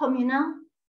communal,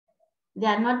 they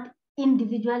are not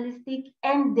individualistic,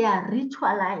 and they are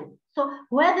ritualized. So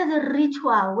where there's a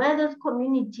ritual, where there's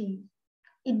community,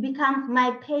 it becomes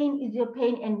my pain is your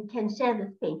pain and we can share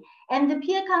this pain. And the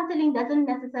peer counseling doesn't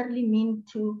necessarily mean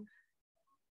to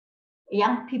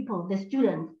young people, the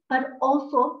students, but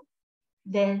also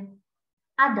the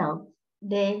adults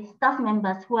the staff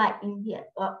members who are in here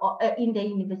or in the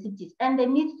universities. And there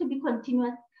needs to be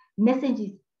continuous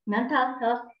messages, mental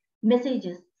health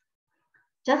messages,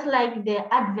 just like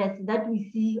the adverts that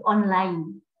we see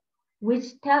online,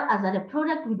 which tell us that a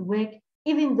product would work,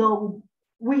 even though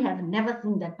we have never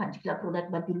seen that particular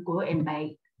product, but we'll go and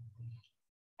buy it.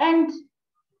 And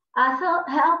our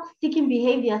health-seeking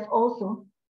behaviors also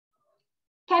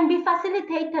can be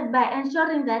facilitated by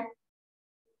ensuring that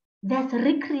there's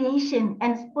recreation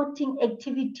and sporting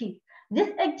activities. These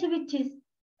activities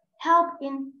help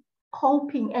in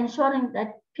coping, ensuring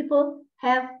that people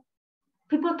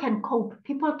can cope,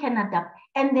 people can adapt,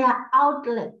 and there are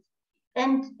outlets.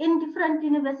 And in different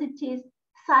universities,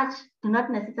 such do not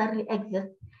necessarily exist.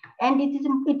 And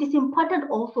it is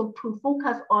important also to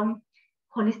focus on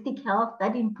holistic health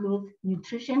that includes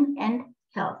nutrition and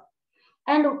health.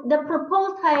 And the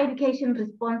proposed higher education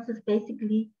responses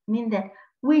basically mean that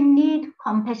we need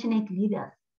compassionate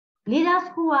leaders, leaders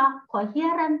who are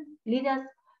coherent, leaders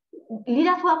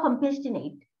who are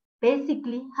compassionate,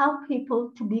 basically help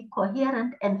people to be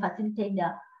coherent and facilitate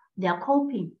their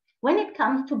coping. When it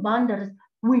comes to boundaries,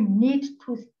 we need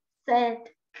to set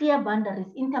clear boundaries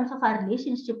in terms of our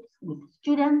relationships with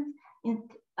students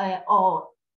or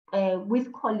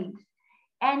with colleagues,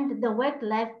 and the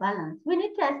work-life balance. We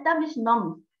need to establish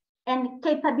norms and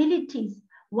capabilities.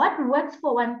 What works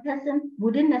for one person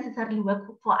wouldn't necessarily work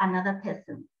for another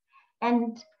person.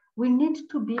 And we need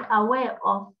to be aware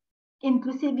of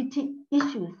inclusivity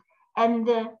issues and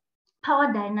the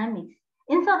power dynamics.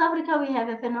 In South Africa, we have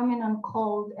a phenomenon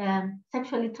called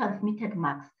sexually transmitted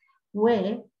marks,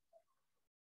 where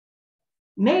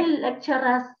male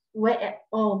lecturers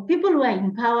or people who are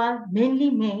in power, mainly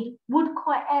male, would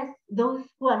coerce those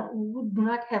who do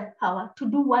not have power to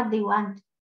do what they want,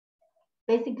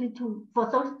 basically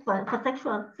for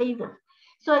sexual favors.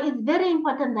 So it's very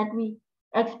important that we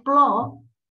explore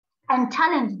and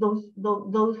challenge those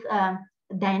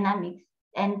dynamics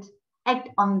and act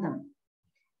on them.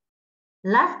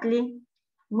 Lastly,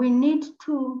 we need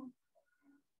to,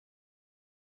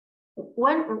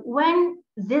 when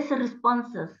these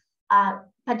responses are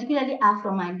particularly are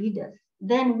from our leaders,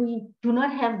 then we do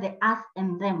not have the us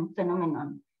and them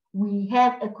phenomenon. We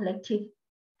have a collective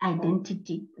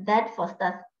identity that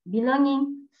fosters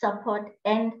belonging, support,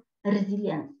 and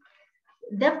resilience.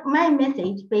 My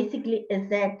message basically is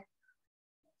that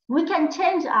we can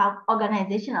change our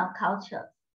organizational culture.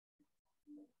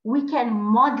 We can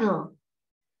model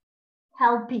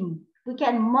helping. We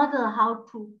can model how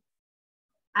to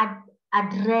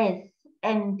address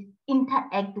and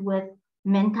interact with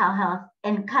mental health,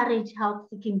 encourage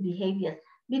health-seeking behaviors,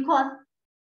 because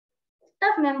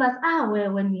staff members are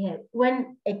aware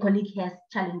when a colleague has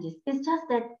challenges. It's just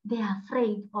that they are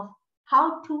afraid of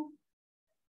how to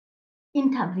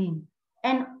intervene.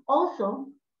 And also,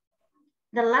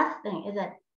 the last thing is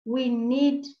that we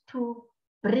need to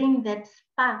bring that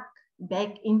spark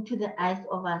back into the eyes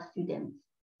of our students.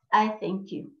 I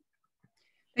thank you.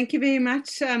 Thank you very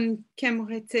much,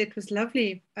 Keamogetse. It was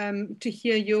lovely to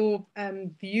hear your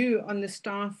view on the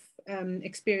staff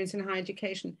experience in higher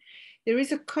education. There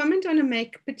is a comment I want to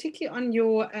make, particularly on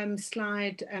your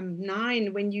slide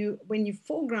 9, when you're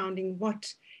foregrounding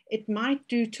what it might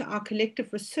do to our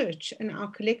collective research and our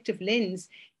collective lens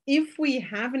if we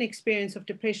have an experience of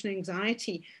depression and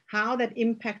anxiety, how that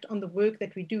impact on the work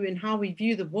that we do and how we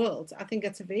view the world. I think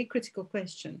that's a very critical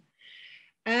question.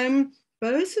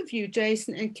 Both of you,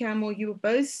 Jason and Keamo, you were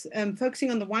both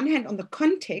focusing on the one hand on the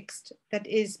context that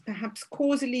is perhaps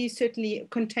causally, certainly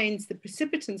contains the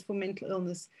precipitants for mental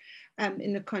illness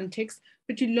in the context,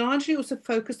 but you largely also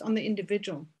focused on the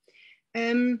individual.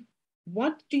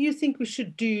 What do you think we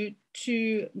should do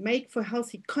to make for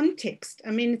healthy context?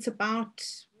 I mean, it's about,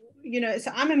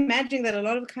 so I'm imagining that a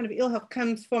lot of kind of ill health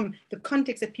comes from the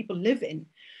context that people live in.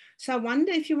 So I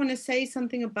wonder if you want to say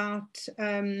something about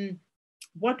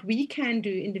what we can do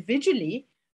individually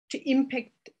to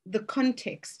impact the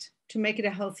context to make it a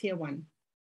healthier one.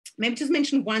 Maybe just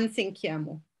mention one thing,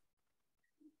 Keamo.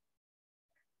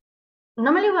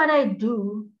 Normally what I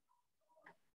do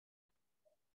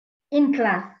in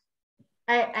class,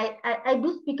 I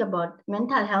do speak about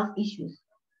mental health issues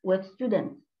with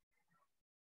students.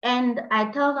 And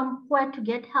I tell them where to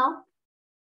get help.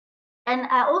 And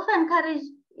I also encourage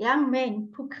young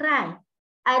men to cry.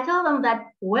 I tell them that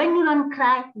when you don't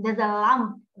cry, there's a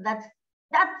lump that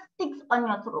sticks on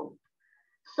your throat.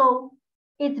 So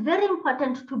it's very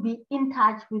important to be in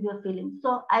touch with your feelings.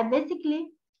 So I basically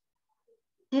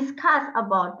discuss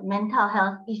about mental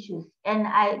health issues, and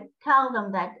I tell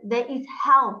them that there is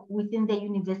help within the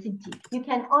university. You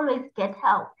can always get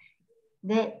help.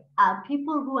 there are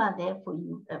people who are there for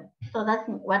you. So that's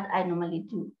what I normally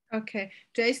do. Okay.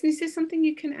 Jason, is there something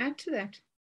you can add to that?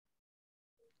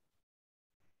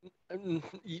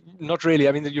 Not really.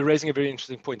 I mean, you're raising a very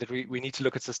interesting point that we need to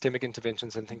look at systemic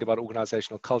interventions and think about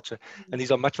organizational culture. And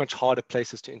these are much, much harder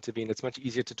places to intervene. It's much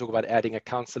easier to talk about adding a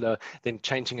counselor than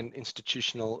changing an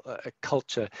institutional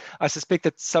culture. I suspect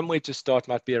that some way to start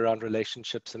might be around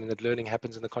relationships. I mean, that learning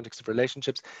happens in the context of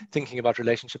relationships, thinking about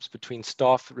relationships between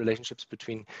staff, relationships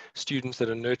between students that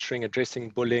are nurturing, addressing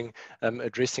bullying,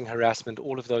 addressing harassment,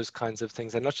 all of those kinds of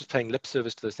things, and not just paying lip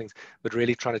service to those things, but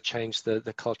really trying to change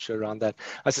the culture around that.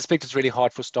 I suspect it's really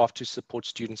hard for staff to support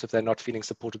students if they're not feeling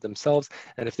supported themselves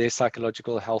and if their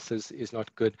psychological health is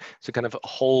not good. So kind of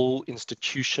whole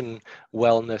institution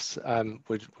wellness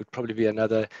would probably be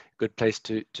another good place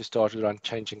to start around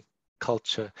changing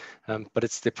culture.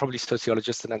 But they're probably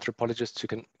sociologists and anthropologists who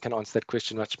can answer that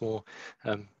question much more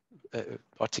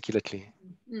articulately.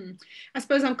 I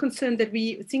suppose I'm concerned that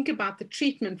we think about the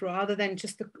treatment rather than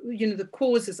just the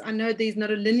causes. I know there's not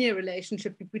a linear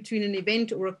relationship between an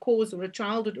event or a cause or a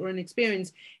childhood or an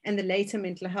experience and the later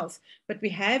mental health, but we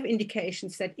have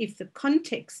indications that if the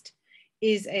context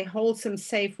is a wholesome,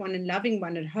 safe one and loving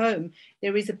one at home,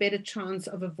 there is a better chance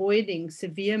of avoiding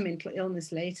severe mental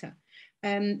illness later.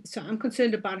 So I'm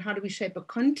concerned about how do we shape a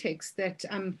context that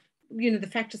the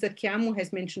factors that Keamo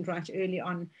has mentioned right early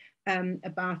on,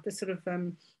 about the sort of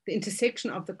the intersection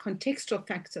of the contextual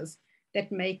factors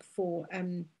that make for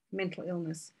mental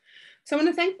illness. So I want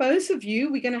to thank both of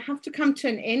you. We're going to have to come to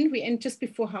an end. We end just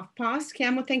before past.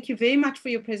 Keamo, thank you very much for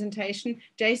your presentation.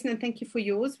 Jason, and thank you for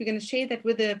yours. We're going to share that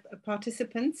with the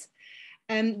participants.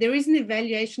 There is an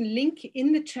evaluation link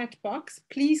in the chat box.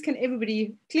 Please, can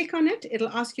everybody click on it? It'll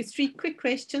ask you 3 quick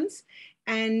questions,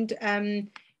 and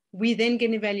we then get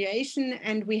an evaluation,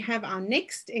 and we have our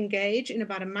next Engage in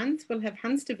about a month. We'll have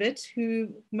Hans de Wit, who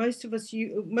most of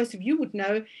you would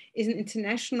know is an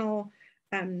international,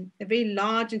 a very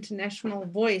large international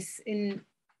voice in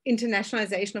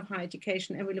internationalization of higher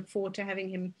education, and we look forward to having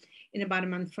him in about a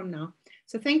month from now.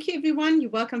 So thank you, everyone. You're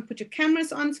welcome. Put your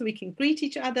cameras on so we can greet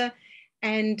each other,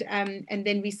 and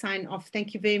then we sign off.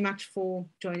 Thank you very much for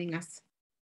joining us.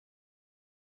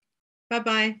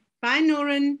 Bye-bye. Bye,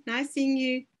 Noren. Nice seeing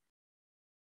you.